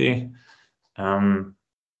quality,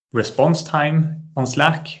 response time on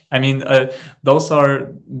Slack. I mean, those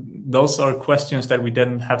are questions that we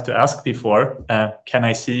didn't have to ask before. Can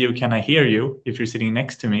I see you? Can I hear you? If you're sitting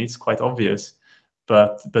next to me, it's quite obvious,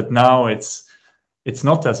 but now it's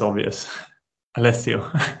not as obvious.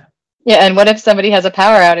 Alessio. Yeah, and what if somebody has a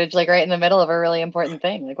power outage, like right in the middle of a really important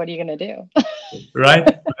thing? Like, what are you going to do?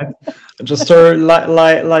 Right. Just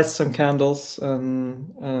light some candles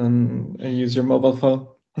and use your mobile phone.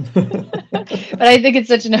 But I think it's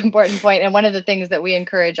such an important point. And one of the things that we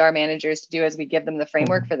encourage our managers to do as we give them the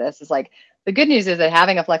framework for this is, like, the good news is that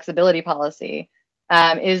having a flexibility policy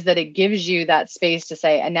is that it gives you that space to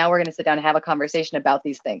say, and now we're going to sit down and have a conversation about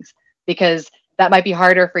these things, because that might be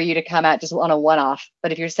harder for you to come at just on a one-off.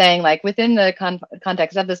 But if you're saying, like, within the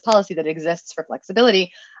context of this policy that exists for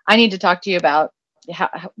flexibility, I need to talk to you about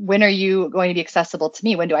when are you going to be accessible to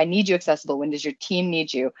me? When do I need you accessible? When does your team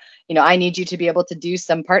need you? I need you to be able to do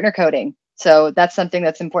some partner coding. So that's something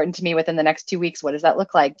that's important to me within the next 2 weeks. What does that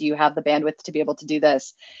look like? Do you have the bandwidth to be able to do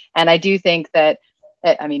this? And I do think that,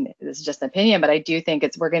 I mean, this is just an opinion, but I do think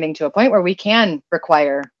we're getting to a point where we can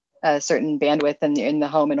require a certain bandwidth in the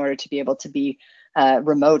home in order to be able to be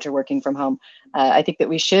remote or working from home. I think that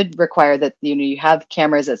we should require that you have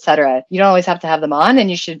cameras, etc. You don't always have to have them on, and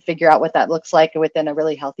you should figure out what that looks like within a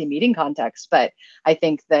really healthy meeting context. But I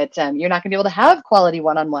think that you're not going to be able to have quality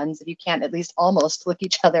one-on-ones if you can't at least almost look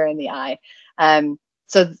each other in the eye.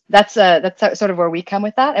 So that's sort of where we come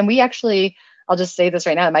with that. And we actually, I'll just say this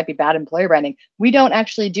right now, it might be bad employer branding. We don't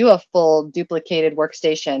actually do a full duplicated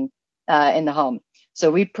workstation in the home.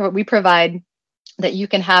 So we provide that you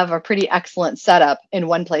can have a pretty excellent setup in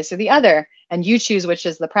one place or the other, and you choose which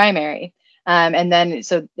is the primary. And then,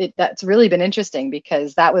 so that's really been interesting,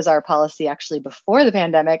 because that was our policy actually before the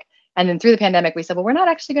pandemic. And then through the pandemic, we said, well, we're not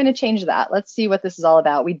actually going to change that. Let's see what this is all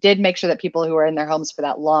about. We did make sure that people who were in their homes for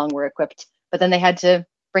that long were equipped, but then they had to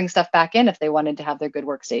bring stuff back in if they wanted to have their good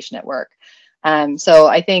workstation at work. So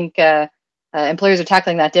I think employers are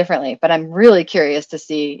tackling that differently, but I'm really curious to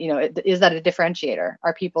see, is that a differentiator?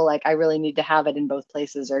 Are people like, I really need to have it in both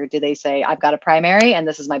places? Or do they say, I've got a primary and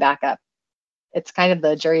this is my backup? It's kind of,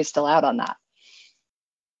 the jury's still out on that.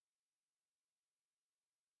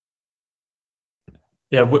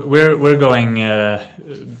 Yeah, we're going,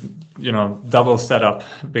 double setup,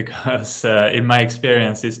 because in my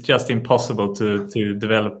experience, it's just impossible to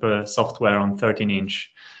develop a software on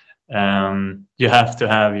 13-inch. You have to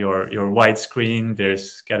have your widescreen.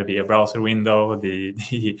 There's got to be a browser window, the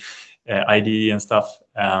IDE and stuff.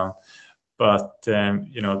 But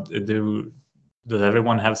does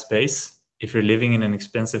everyone have space? If you're living in an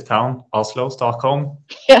expensive town, Oslo, Stockholm,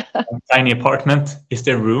 yeah. Tiny apartment, is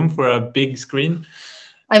there room for a big screen?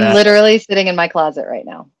 I'm literally sitting in my closet right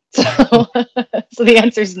now. So, so the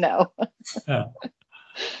answer is no. Yeah.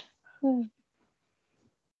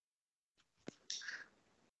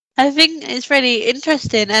 I think it's really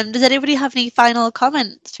interesting. Does anybody have any final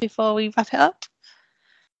comments before we wrap it up?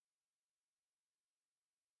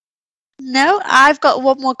 No, I've got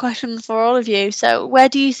one more question for all of you. So where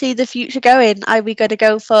do you see the future going? Are we going to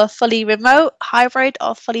go for fully remote, hybrid,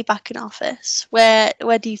 or fully back in office? Where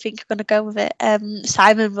do you think you're going to go with it?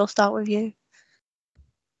 Simon, we'll start with you.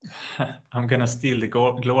 I'm going to steal the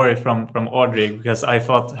glory from Audrey, because I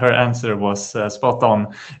thought her answer was spot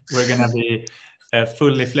on. We're going to be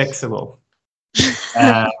fully flexible.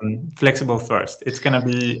 Flexible first. It's going to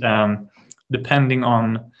be depending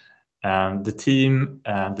on the team,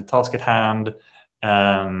 the task at hand,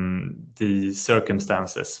 the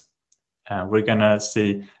circumstances. We're going to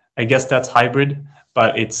see, I guess that's hybrid,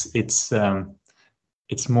 but it's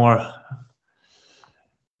more,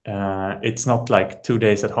 it's not like 2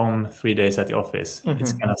 days at home, 3 days at the office. Mm-hmm.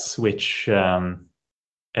 It's going to switch.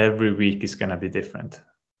 Every week is going to be different.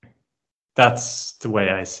 That's the way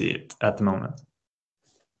I see it at the moment.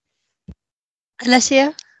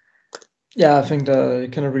 Alessia? Yeah, I think you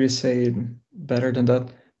cannot really say it better than that.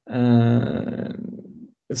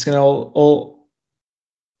 It's gonna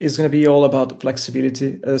it's gonna be all about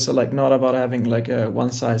flexibility. So like not about having like a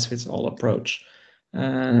one size fits all approach.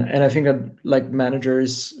 And I think that like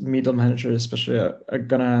managers, middle managers especially, are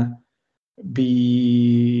gonna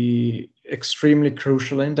be extremely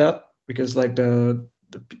crucial in that, because like the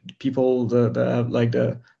people that have like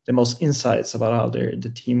the most insights about how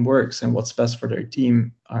the team works and what's best for their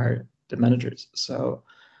team are the managers. So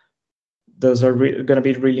those are going to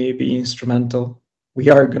be instrumental. We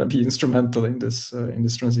are going to be instrumental in this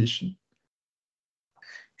transition.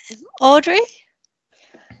 Audrey?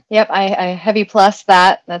 Yep, I heavy plus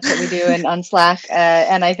that. That's what we do on Slack.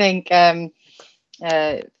 And I think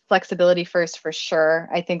flexibility first for sure.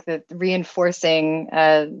 I think that reinforcing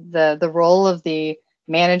the role of the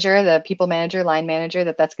manager, the people manager, line manager,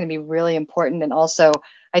 that's going to be really important. And also,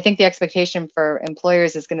 I think the expectation for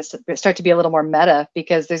employers is going to start to be a little more meta,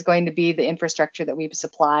 because there's going to be the infrastructure that we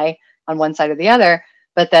supply on one side or the other,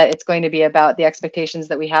 but that it's going to be about the expectations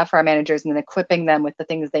that we have for our managers and then equipping them with the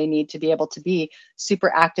things they need to be able to be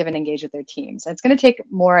super active and engage with their teams. And it's going to take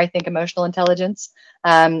more, I think, emotional intelligence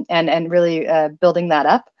and really building that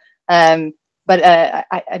up. But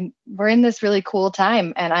we're in this really cool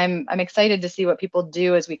time, and I'm excited to see what people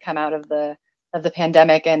do as we come out of the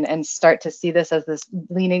pandemic and start to see this as this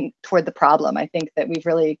leaning toward the problem. I think that we've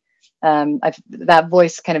really that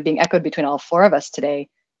voice kind of being echoed between all four of us today,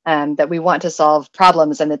 that we want to solve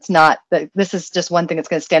problems, and it's not that this is just one thing that's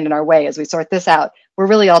going to stand in our way as we sort this out. We're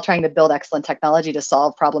really all trying to build excellent technology to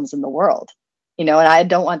solve problems in the world. and I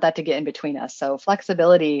don't want that to get in between us. So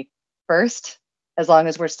flexibility first, as long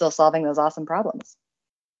as we're still solving those awesome problems.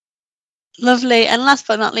 Lovely. And last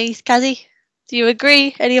but not least, Kazi, do you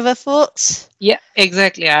agree? Any other thoughts? Yeah,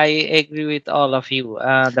 exactly. I agree with all of you.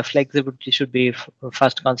 The flexibility should be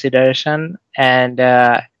first consideration, and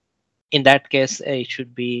in that case, it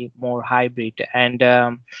should be more hybrid. And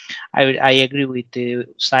I agree with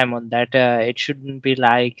Simon that it shouldn't be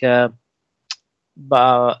like some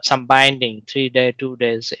binding 3 day, 2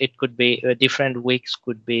 days. It could be different weeks,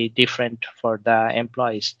 could be different for the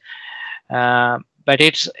employees. But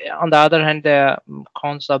it's on the other hand, the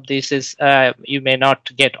cons of this is you may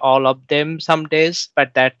not get all of them some days,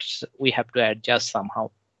 but that's we have to adjust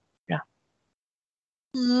somehow. Yeah.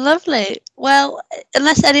 Lovely. Well,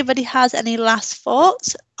 unless anybody has any last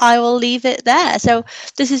thoughts, I will leave it there. So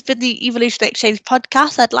this has been the Evolution Exchange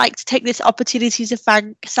podcast. I'd like to take this opportunity to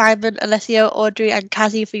thank Simon, Alessio, Audrey and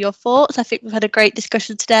Kazi for your thoughts. I think we've had a great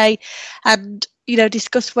discussion today and,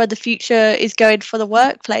 discussed where the future is going for the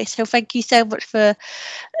workplace. So thank you so much for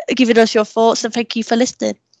giving us your thoughts and thank you for listening.